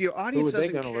 If your audience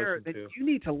doesn't care, then you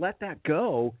need to let that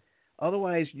go.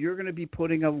 Otherwise, you're going to be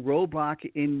putting a roadblock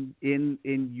in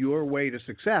your way to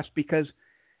success. Because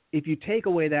if you take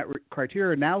away that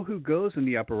criteria, now who goes in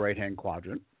the upper right-hand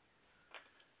quadrant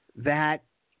that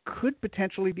could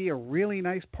potentially be a really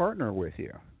nice partner with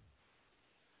you?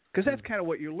 Because that's kind of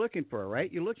what you're looking for,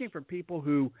 right? You're looking for people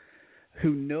who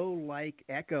know, like,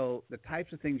 echo the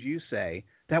types of things you say,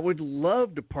 that would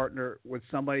love to partner with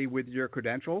somebody with your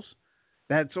credentials,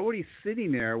 that's already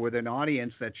sitting there with an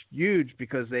audience that's huge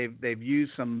because they've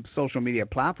used some social media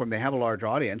platform. They have a large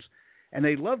audience, and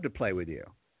they love to play with you.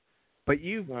 But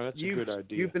you've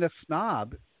been a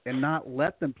snob and not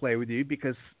let them play with you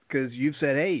because you've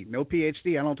said, hey, no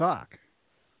PhD, I don't talk.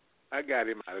 I got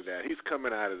him out of that. He's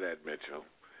coming out of that, Mitchell.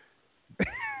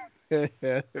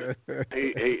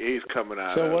 He's coming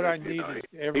out. So of what it, I need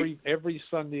is every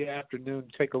Sunday afternoon,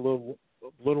 take a little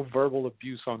verbal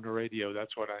abuse on the radio.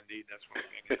 That's what I need. That's what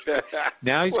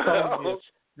I need.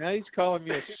 Now he's calling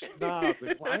me a snob.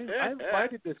 I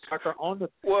invited this sucker on the.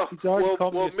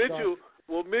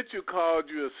 Mitchell called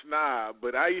you a snob,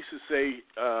 but I used to say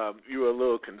you were a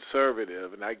little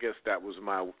conservative, and I guess that was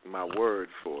my word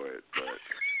for it. But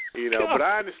but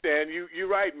I understand you're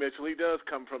right, Mitchell. He does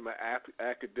come from an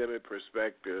academic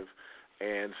perspective,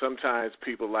 And sometimes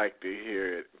people like to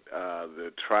hear it,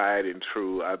 the tried and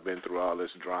true. I've been through all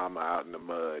this drama out in the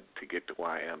mud to get to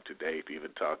where I am today to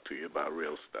even talk to you about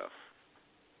real stuff.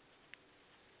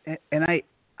 And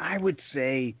I would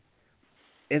say,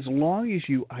 as long as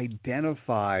you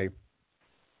identify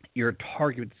your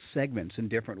target segments in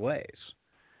different ways,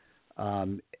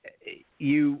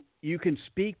 you can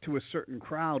speak to a certain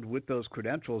crowd with those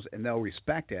credentials and they'll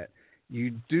respect it.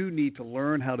 You do need to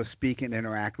learn how to speak and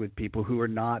interact with people who are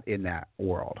not in that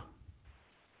world.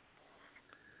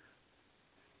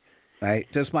 Right?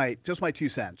 Just my 2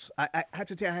 cents. I have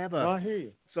to tell you, I have a. I hear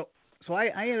you. So I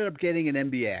ended up getting an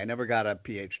MBA. I never got a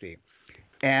PhD,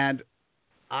 and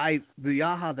the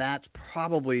AHA, that's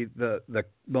probably the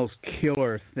most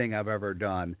killer thing I've ever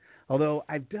done. Although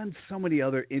I've done so many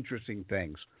other interesting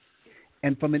things,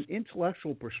 and from an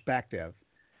intellectual perspective,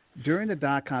 during the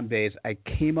dot-com days, I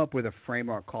came up with a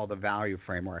framework called the value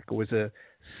framework. It was a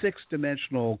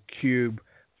 6-dimensional cube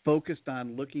focused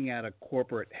on looking at a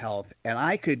corporate health. And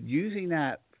I could, using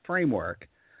that framework,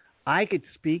 I could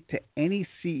speak to any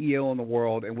CEO in the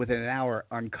world and within an hour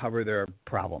uncover their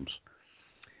problems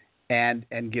and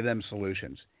give them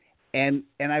solutions. And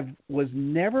I was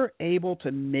never able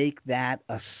to make that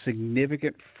a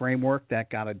significant framework that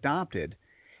got adopted.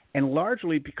 And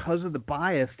largely because of the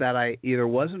bias that I either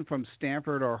wasn't from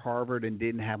Stanford or Harvard and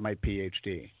didn't have my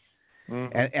PhD.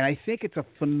 Mm-hmm. And I think it's a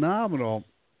phenomenal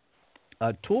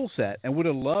tool set, and would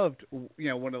have loved,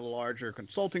 one of the larger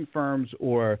consulting firms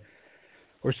or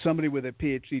somebody with a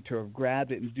PhD to have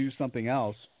grabbed it and do something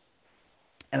else.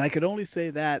 And I could only say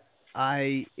that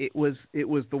it was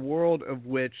the world of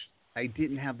which I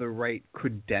didn't have the right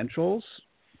credentials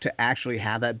to actually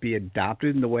have that be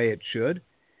adopted in the way it should.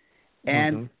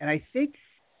 And I think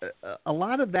a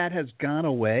lot of that has gone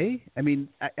away. I mean,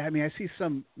 I see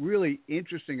some really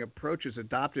interesting approaches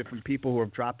adopted from people who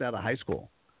have dropped out of high school,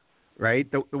 right?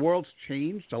 The world's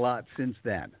changed a lot since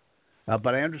then,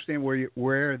 but I understand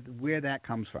where that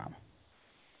comes from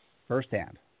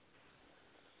firsthand.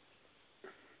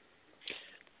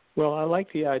 Well, I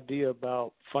like the idea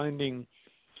about finding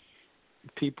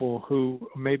people who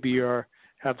maybe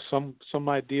have some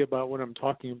idea about what I'm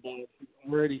talking about,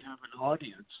 already have an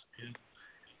audience, and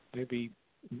maybe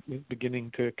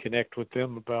beginning to connect with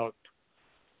them about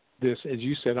this. As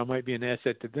you said, I might be an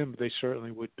asset to them, but they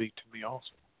certainly would be to me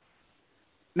also.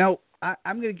 Now,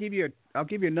 I'm going to I'll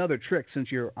give you another trick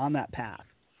since you're on that path.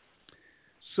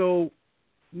 So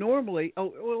normally,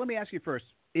 let me ask you first,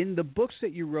 in the books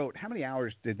that you wrote, how many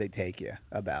hours did they take you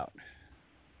about?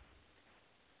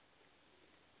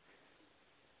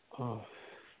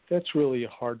 That's really a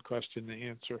hard question to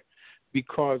answer,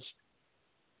 because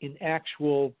in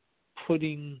actual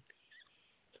putting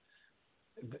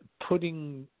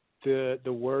the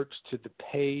words to the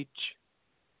page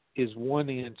is one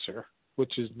answer,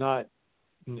 which is not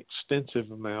an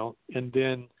extensive amount, and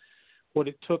then what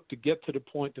it took to get to the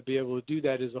point to be able to do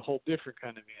that is a whole different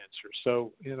kind of answer.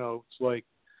 So, it's like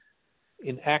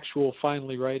in actual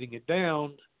finally writing it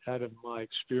down out of my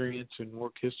experience and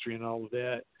work history and all of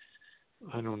that,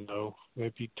 I don't know,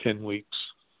 maybe 10 weeks,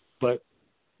 but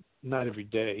not every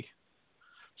day.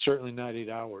 Certainly not 8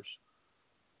 hours.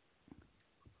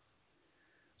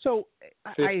 So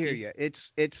 50, I hear you. It's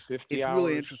hours,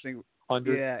 really interesting.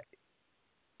 100. Yeah.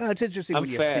 No, it's interesting I'm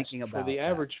when you're fast. thinking about for the that.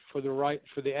 average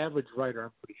writer,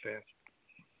 I'm pretty fast,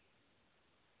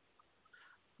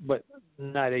 but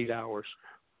not 8 hours.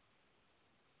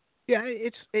 Yeah,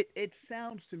 it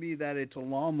sounds to me that it's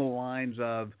along the lines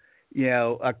of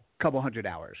a couple hundred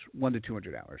hours, 100 to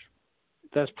 200 hours.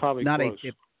 That's probably not close.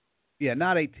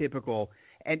 Not atypical.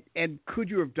 And could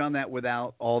you have done that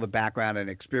without all the background and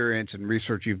experience and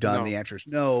research you've done? No. The answer is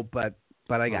no, but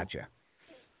I got you.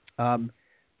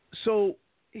 So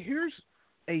here's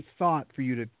a thought for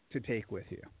you to take with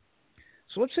you.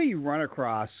 So let's say you run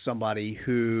across somebody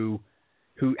who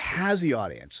has the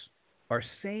audience, are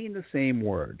saying the same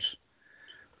words.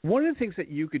 One of the things that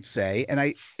you could say, and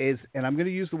I'm going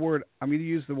to use the word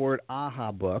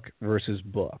AHA book versus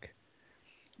book,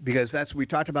 because we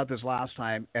talked about this last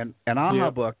time, and an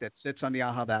AHA book that sits on the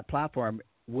AHAthat platform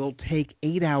will take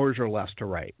 8 hours or less to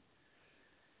write,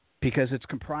 because it's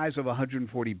comprised of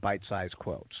 140 bite-sized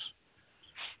quotes.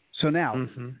 So now,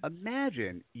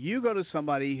 imagine you go to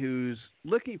somebody who's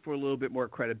looking for a little bit more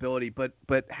credibility, but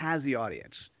has the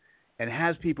audience and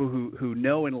has people who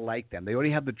know and like them. They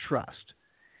already have the trust.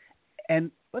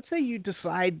 And let's say you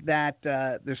decide that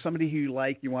there's somebody who you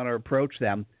like, you want to approach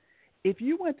them. If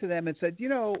you went to them and said,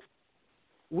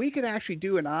 we could actually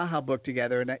do an AHA book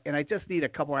together, and I just need a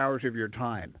couple hours of your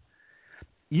time.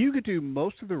 you could do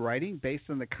most of the writing based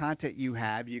on the content you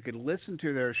have. You could listen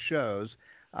to their shows.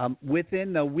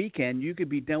 Within the weekend, you could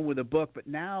be done with a book, but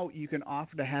now you can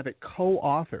offer to have it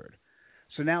co-authored.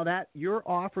 So now that you're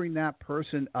offering that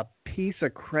person a piece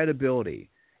of credibility.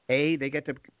 They get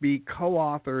to be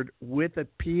co-authored with a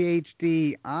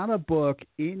PhD on a book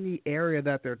in the area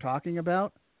that they're talking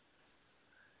about,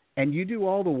 and you do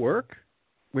all the work,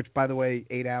 which, by the way,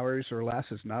 8 hours or less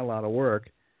is not a lot of work.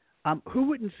 Who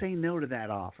wouldn't say no to that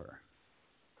offer?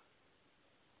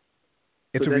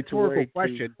 It's a rhetorical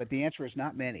question, but the answer is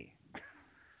not many.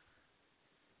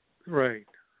 Right.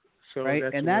 So right?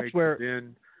 that's where.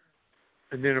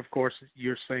 And then, of course,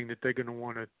 you're saying that they're going to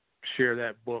want to share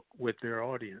that book with their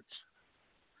audience.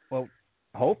 Well,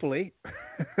 hopefully.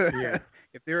 Yeah.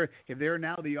 If they're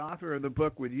now the author of the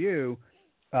book with you,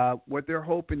 what they're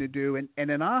hoping to do, and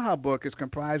an AHA book is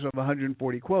comprised of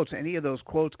 140 quotes. Any of those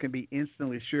quotes can be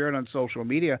instantly shared on social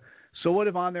media. So what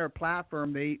if on their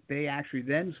platform they actually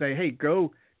then say, hey,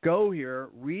 go here,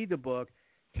 read the book,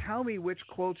 tell me which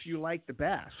quotes you like the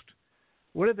best.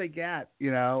 What if they get,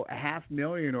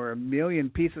 500,000 or 1 million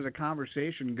pieces of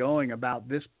conversation going about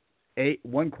this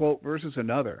one quote versus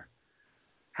another?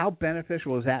 How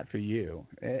beneficial is that for you?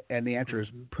 And the answer is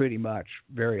pretty much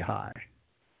very high.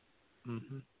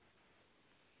 Mm-hmm.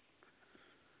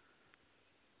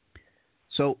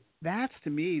 So that's, to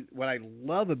me, what I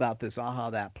love about this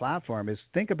AHAthat platform is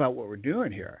think about what we're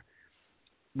doing here.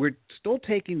 We're still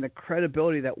taking the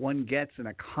credibility that one gets in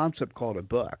a concept called a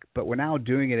book, but we're now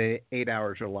doing it in 8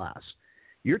 hours or less.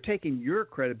 You're taking your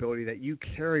credibility that you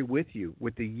carry with you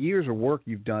with the years of work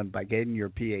you've done by getting your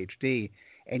PhD,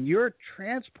 and you're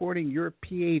transporting your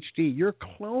PhD. You're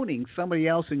cloning somebody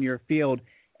else in your field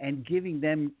and giving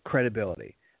them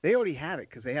credibility. They already have it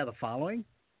because they have the following,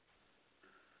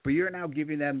 but you're now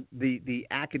giving them the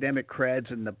academic creds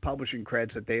and the publishing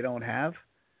creds that they don't have.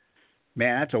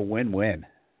 Man, that's a win-win.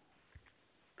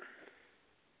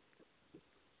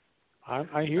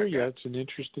 I hear you. It's an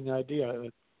interesting idea.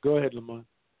 Go ahead, Lamont.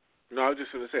 No, I was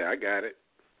just going to say, I got it.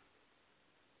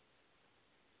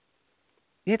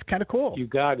 Yeah, it's kind of cool. You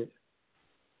got it.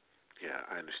 Yeah,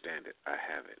 I understand it. I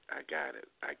have it. I got it.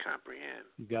 I comprehend.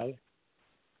 You got it?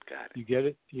 Got it. You get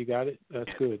it? You got it? That's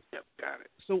good. Yep, got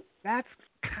it. So that's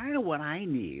kind of what I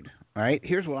need, all right?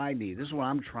 Here's what I need. This is what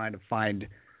I'm trying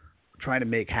to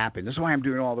make happen. This is why I'm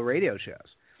doing all the radio shows.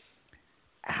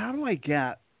 How do we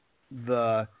get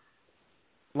the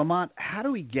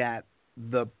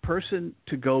person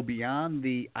to go beyond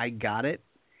the I got it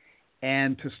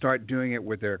and to start doing it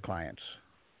with their clients?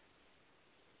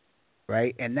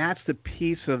 Right? And that's the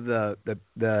piece of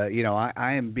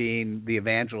I am being the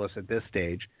evangelist at this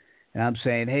stage, and I'm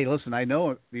saying, hey, listen, I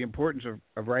know the importance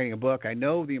of writing a book. I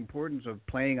know the importance of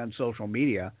playing on social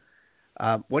media.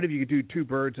 What if you could do two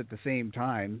birds at the same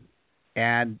time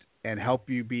and help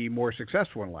you be more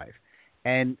successful in life?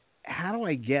 And how do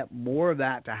I get more of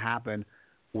that to happen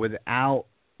without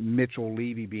Mitchell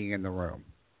Levy being in the room?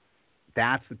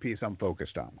 That's the piece I'm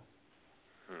focused on.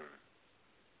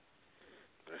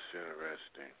 That's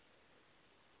interesting.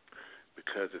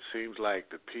 Because it seems like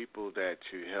the people that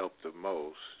you help the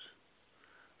most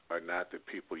are not the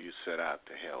people you set out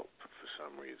to help for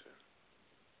some reason.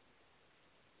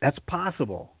 That's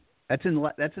possible. That's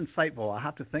insightful. I'll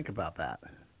have to think about that.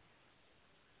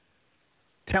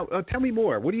 Tell me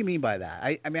more. What do you mean by that?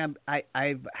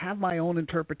 I have my own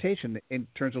interpretation in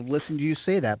terms of listening to you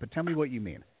say that, but tell me what you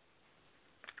mean.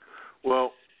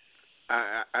 Well,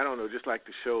 I don't know. Just like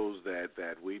the shows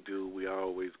that we do, we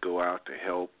always go out to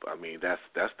help. I mean, that's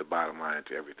the bottom line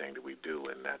to everything that we do,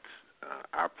 and that's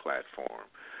our platform.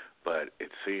 But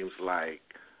it seems like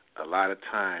a lot of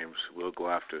times we'll go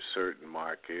after a certain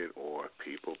market or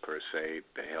people per se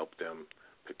to help them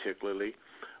particularly,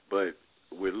 but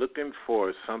we're looking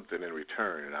for something in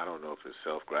return, and I don't know if it's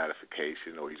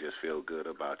self-gratification or you just feel good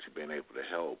about you being able to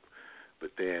help.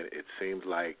 But then it seems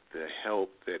like the help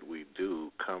that we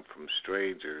do come from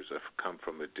strangers or come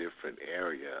from a different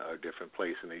area or a different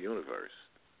place in the universe.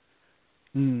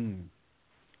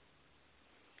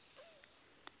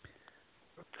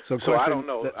 So I don't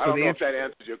know. I don't know if that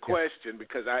answers your question,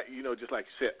 because just like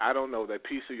you said, I don't know that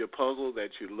piece of your puzzle that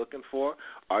you're looking for.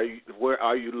 Where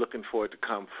are you looking for it to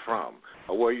come from,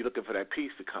 or where are you looking for that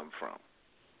piece to come from?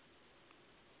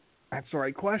 That's the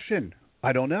right question.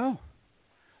 I don't know.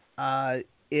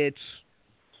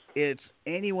 It's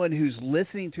anyone who's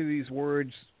listening to these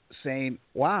words saying,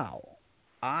 "Wow,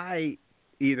 I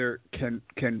either can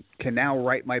now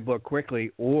write my book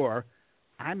quickly, or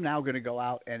I'm now going to go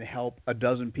out and help a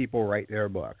dozen people write their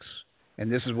books,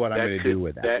 and this is what I'm going to do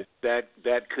with that."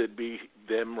 That could be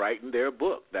them writing their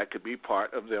book. That could be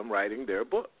part of them writing their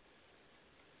book.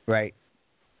 Right.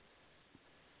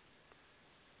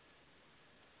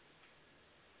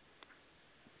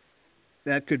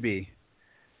 That could be.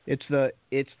 It's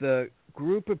the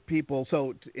group of people.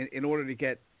 So in order to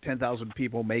get 10,000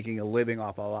 people making a living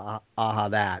off of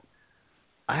AHAthat,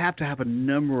 I have to have a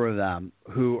number of them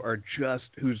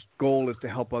whose goal is to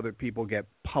help other people get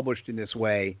published in this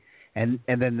way. And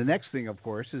then the next thing, of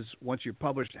course, is once you're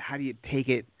published, how do you take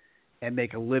it and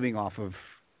make a living off of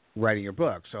writing your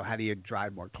book? So how do you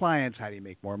drive more clients? How do you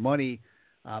make more money?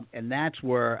 And that's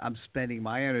where I'm spending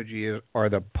my energy, are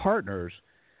the partners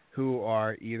who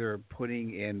are either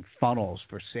putting in funnels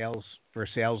for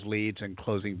sales leads and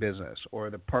closing business, or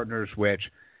the partners which,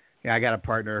 I got a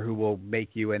partner who will make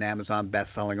you an Amazon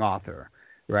best-selling author,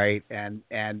 right? And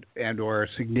or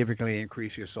significantly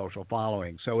increase your social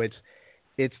following. So it's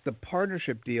the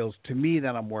partnership deals to me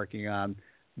that I'm working on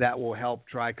that will help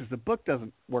drive, because the book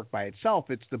doesn't work by itself.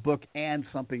 It's the book and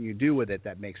something you do with it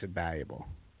that makes it valuable.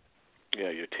 Yeah,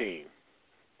 your team.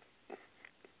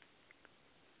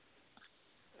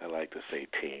 I like to say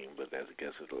team, but I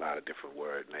guess there's a lot of different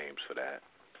word names for that.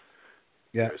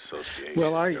 Yeah.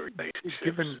 Well,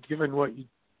 given what you,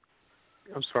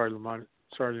 I'm sorry, Lamont.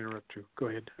 Sorry to interrupt you. Go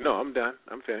ahead. No, I'm done.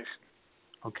 I'm finished.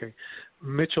 Okay,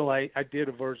 Mitchell, I did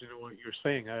a version of what you're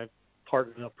saying. I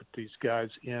partnered up with these guys,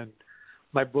 and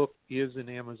my book is an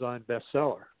Amazon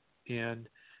bestseller. And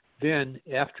then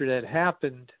after that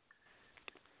happened,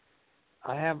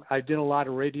 I did a lot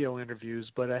of radio interviews,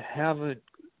 but I haven't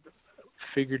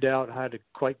figured out how to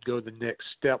quite go the next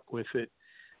step with it.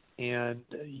 And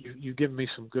you give me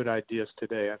some good ideas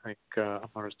today. I think I'm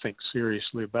going to think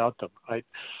seriously about them. I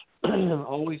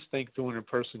always think that when a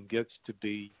person gets to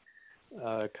be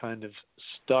kind of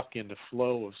stuck in the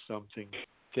flow of something,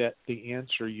 that the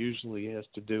answer usually has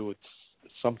to do with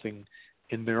something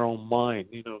in their own mind.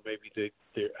 Maybe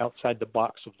they're outside the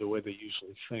box of the way they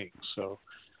usually think. So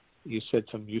you said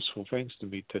some useful things to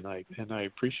me tonight, and I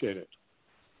appreciate it.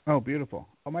 Oh, beautiful.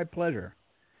 Oh, my pleasure.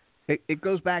 It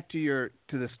goes back to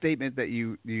the statement that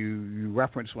you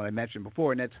referenced when I mentioned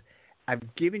before, and that's,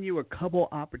 I've given you a couple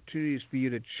opportunities for you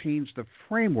to change the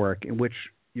framework in which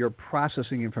you're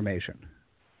processing information.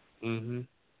 Mm-hmm.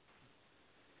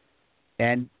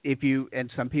 And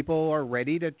some people are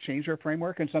ready to change their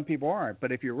framework, and some people aren't.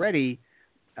 But if you're ready,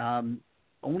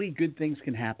 only good things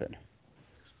can happen.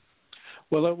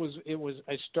 Well, it was.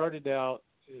 I started out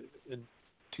in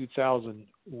 2000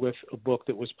 with a book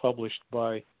that was published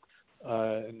by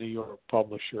a New York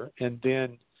publisher, and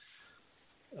then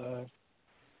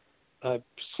I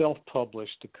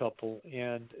self-published a couple,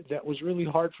 and that was really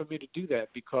hard for me to do that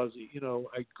because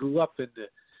I grew up in the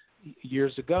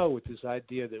years ago with this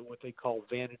idea that what they call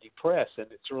vanity press, and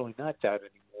it's really not that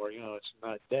anymore. It's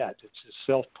not that. It's just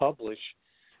self-publish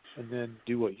and then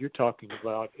do what you're talking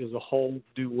about is a whole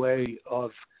new way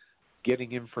of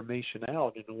getting information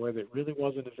out in a way that really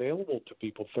wasn't available to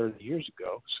people 30 years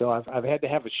ago. So I've had to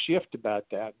have a shift about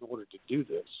that in order to do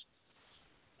this.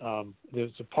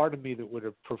 There's a part of me that would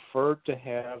have preferred to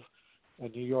have a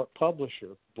New York publisher,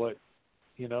 but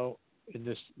in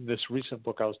this recent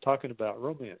book I was talking about,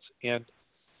 romance, and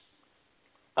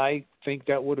I think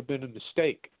that would have been a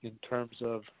mistake in terms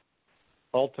of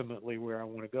ultimately where I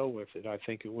want to go with it. I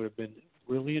think it would have been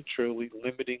really and truly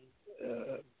limiting,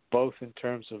 both in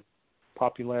terms of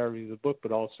popularity of the book,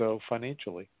 but also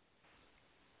financially.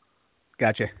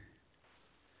 Gotcha.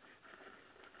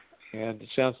 And it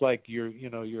sounds like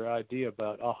your idea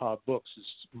about AHA Books is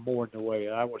more in the way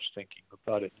I was thinking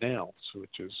about it now, so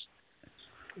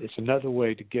it's another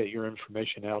way to get your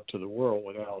information out to the world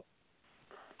without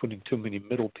putting too many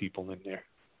middle people in there.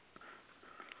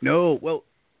 No, well,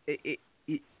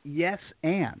 yes,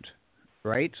 and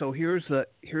right. So here's the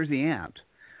and.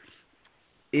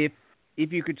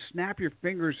 If you could snap your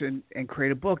fingers and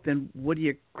create a book, then what do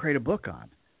you create a book on?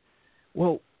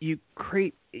 Well, you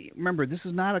create. Remember, this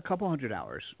is not a couple hundred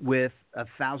hours with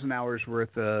 1,000 hours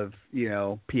worth of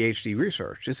PhD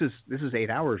research. This is 8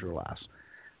 hours or less.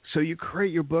 So you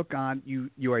create your book on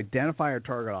you identify your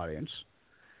target audience,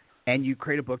 and you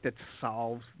create a book that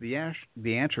solves the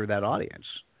answer of that audience,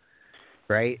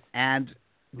 right? And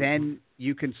then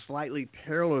you can slightly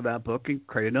tailor that book and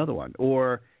create another one,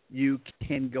 or you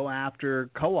can go after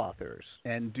co-authors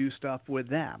and do stuff with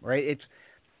them, right?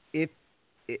 It's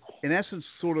in essence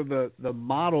sort of the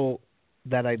model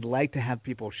that I'd like to have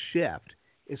people shift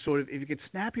is sort of, if you could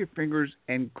snap your fingers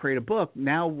and create a book,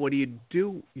 now what do you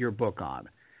do your book on?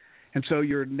 And so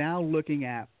you're now looking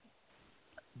at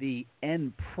the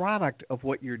end product of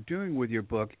what you're doing with your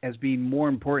book as being more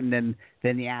important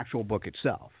than the actual book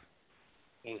itself.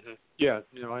 Mm-hmm. Yeah,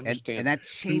 I understand. And that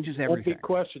changes everything. One big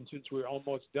question, since we're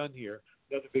almost done here,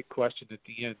 another big question at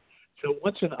the end. So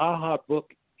once an AHA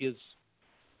book is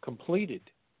completed,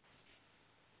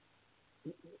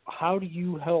 how do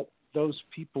you help those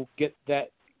people get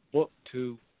that book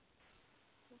to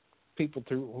people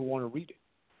who want to read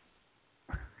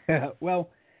it? Well,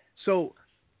 so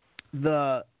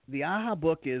the AHA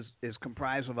book is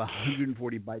comprised of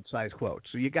 140 bite-sized quotes.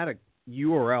 So you got a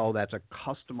URL that's a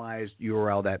customized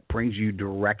URL that brings you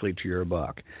directly to your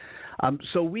book.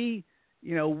 So we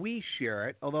share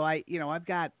it. Although I've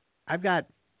got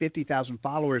 50,000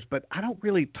 followers, but I don't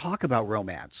really talk about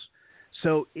romance.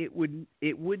 So it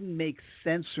wouldn't make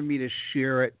sense for me to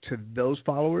share it to those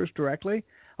followers directly.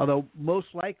 Although most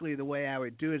likely the way I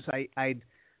would do it is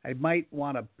I might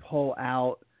want to pull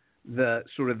out the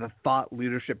sort of the thought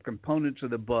leadership components of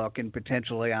the book and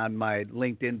potentially on my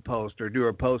LinkedIn post or do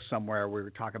a post somewhere where we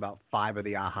talk about 5 of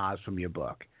the ahas from your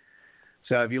book.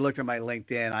 So if you look at my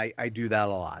LinkedIn, I do that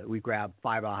a lot. We grab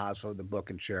 5 ahas from the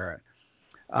book and share it.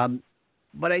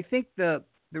 But I think the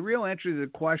real answer to the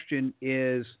question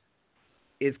is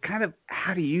kind of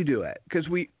how do you do it? Because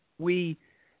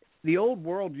the old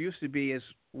world used to be is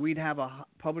we'd have a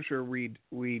publisher we'd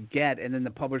get, and then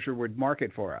the publisher would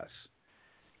market for us.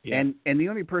 Yeah. And the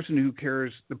only person who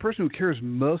cares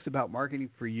most about marketing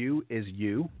for you is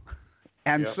you.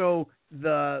 And so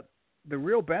the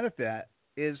real benefit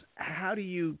is how do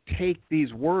you take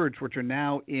these words, which are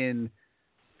now in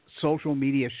social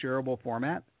media shareable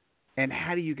format, and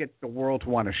how do you get the world to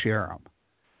want to share them?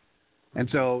 And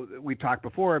so we talked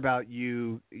before about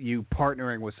you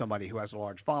partnering with somebody who has a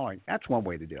large following. That's one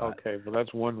way to do it. Okay, well,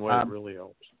 that's one way it really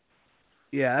helps.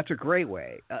 Yeah, that's a great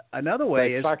way. Another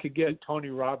way is if I could get Tony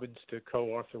Robbins to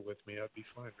co-author with me, I'd be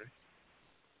fine,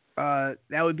 right?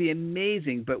 That would be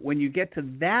amazing. But when you get to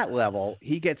that level,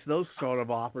 he gets those sort of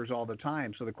offers all the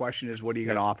time. So the question is, what are you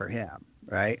going to offer him,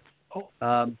 right? Oh,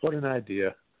 what an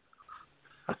idea!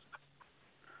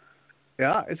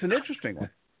 Yeah, it's an interesting one.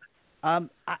 I'll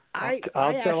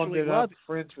tell him that I'm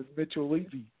friends with Mitchell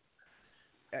Levy.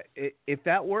 If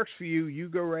that works for you, you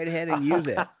go right ahead and use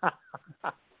it.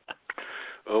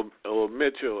 Well,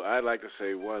 Mitchell, I'd like to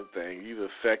say one thing. You've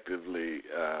effectively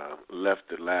left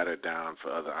the ladder down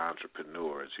for other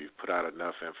entrepreneurs. You've put out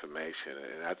enough information,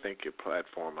 and I think your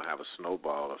platform will have a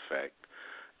snowball effect.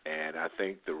 And I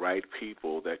think the right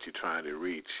people that you're trying to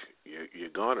reach, you're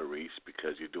going to reach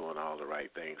because you're doing all the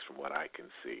right things from what I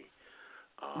can see.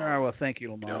 All right, well, thank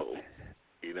you, Lamont.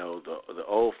 The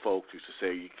old folks used to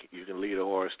say you can lead a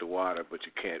horse to water, but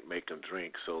you can't make them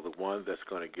drink. So the one that's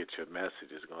going to get your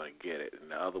message is going to get it,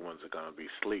 and the other ones are going to be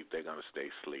asleep. They're going to stay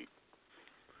asleep.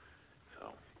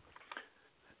 So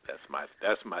that's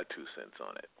my 2 cents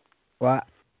on it. Well,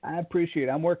 I appreciate it.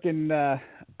 I'm working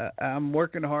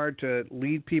hard to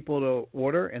lead people to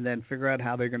water and then figure out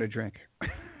how they're going to drink.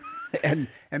 and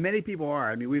many people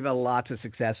are. I mean, we've had lots of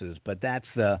successes, but that's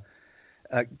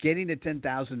getting to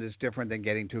 10,000 is different than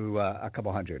getting to a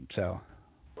couple hundred. So,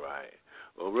 right.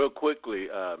 Well, real quickly,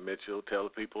 Mitchell, tell the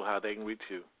people how they can reach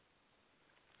you.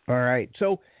 All right.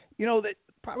 So,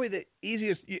 probably the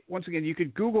easiest. Once again, you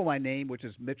could Google my name, which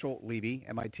is Mitchell Levy,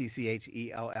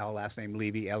 Mitchell, last name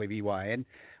Levy, Levy, and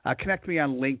connect me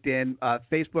on LinkedIn,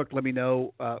 Facebook. Let me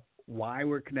know why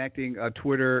we're connecting.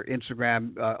 Twitter,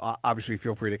 Instagram. Obviously,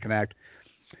 feel free to connect.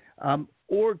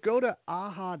 Or go to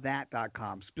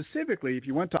AHAthat.com. Specifically, if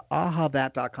you went to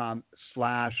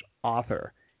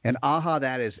AHAthat.com/author, and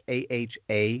AHAthat is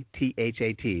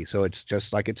AHAthat, so it's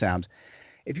just like it sounds.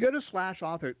 If you go to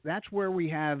 /author, that's where we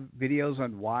have videos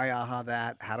on why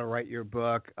AHAthat, how to write your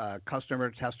book, customer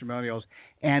testimonials,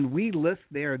 and we list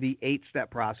there the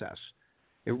 8-step process.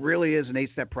 It really is an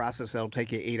 8-step process that'll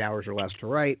take you 8 hours or less to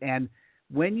write. And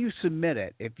when you submit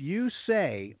it, if you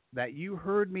say that you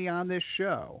heard me on this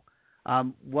show,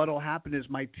 what will happen is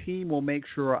my team will make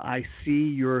sure I see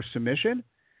your submission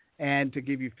and to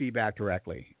give you feedback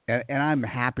directly. And I'm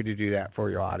happy to do that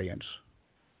for your audience.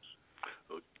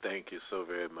 Well, thank you so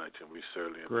very much, and we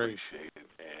certainly appreciate it.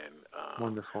 And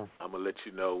wonderful. I'm going to let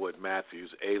you know what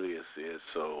Matthew's alias is,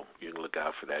 so you can look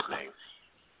out for that name.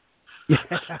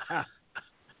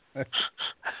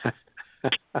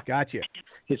 Gotcha.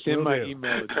 It's in my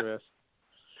email address.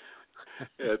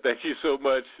 Yeah, thank you so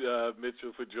much,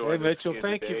 Mitchell, for joining us. Hey, Mitchell,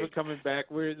 thank you for coming back.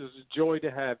 It was a joy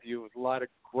to have you with a lot of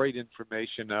great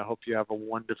information. I hope you have a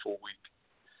wonderful week.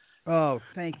 Oh,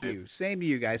 thank you. Same to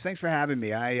you guys. Thanks for having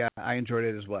me. I enjoyed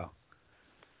it as well.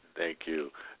 Thank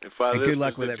you. And for our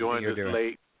listeners that joined us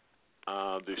late,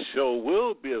 The show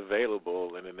will be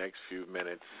available in the next few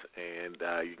minutes, and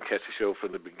you can catch the show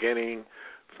from the beginning,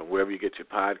 from wherever you get your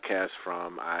podcast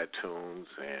from, iTunes,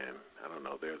 and I don't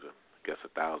know, there's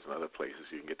 1,000 other places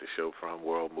you can get the show from,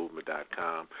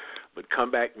 worldmovement.com. But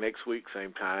come back next week,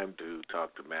 same time, to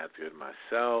talk to Matthew and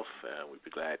myself. We'd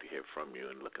be glad to hear from you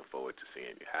and looking forward to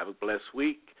seeing you. Have a blessed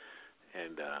week,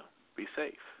 and be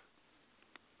safe.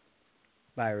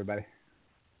 Bye, everybody.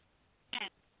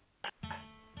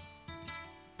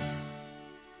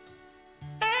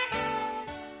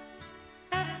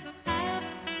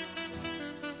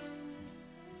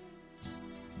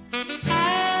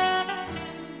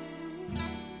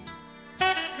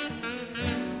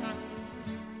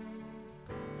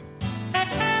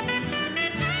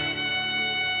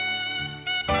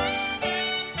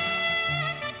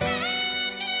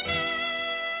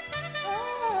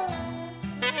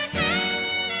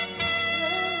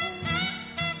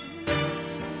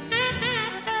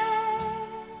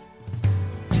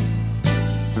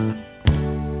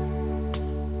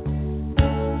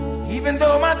 Even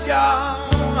though my job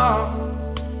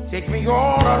takes me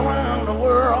all around the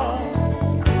world,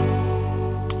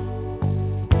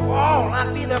 oh, I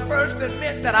see the first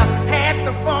admit that I've had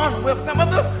the fun with some of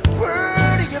the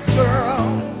prettiest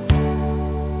girls.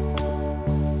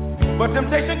 But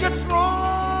temptation gets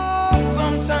strong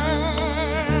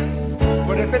sometimes,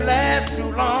 but if it lasts too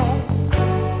long,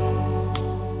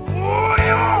 oh,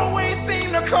 you always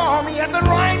seem to call me at the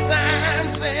wrong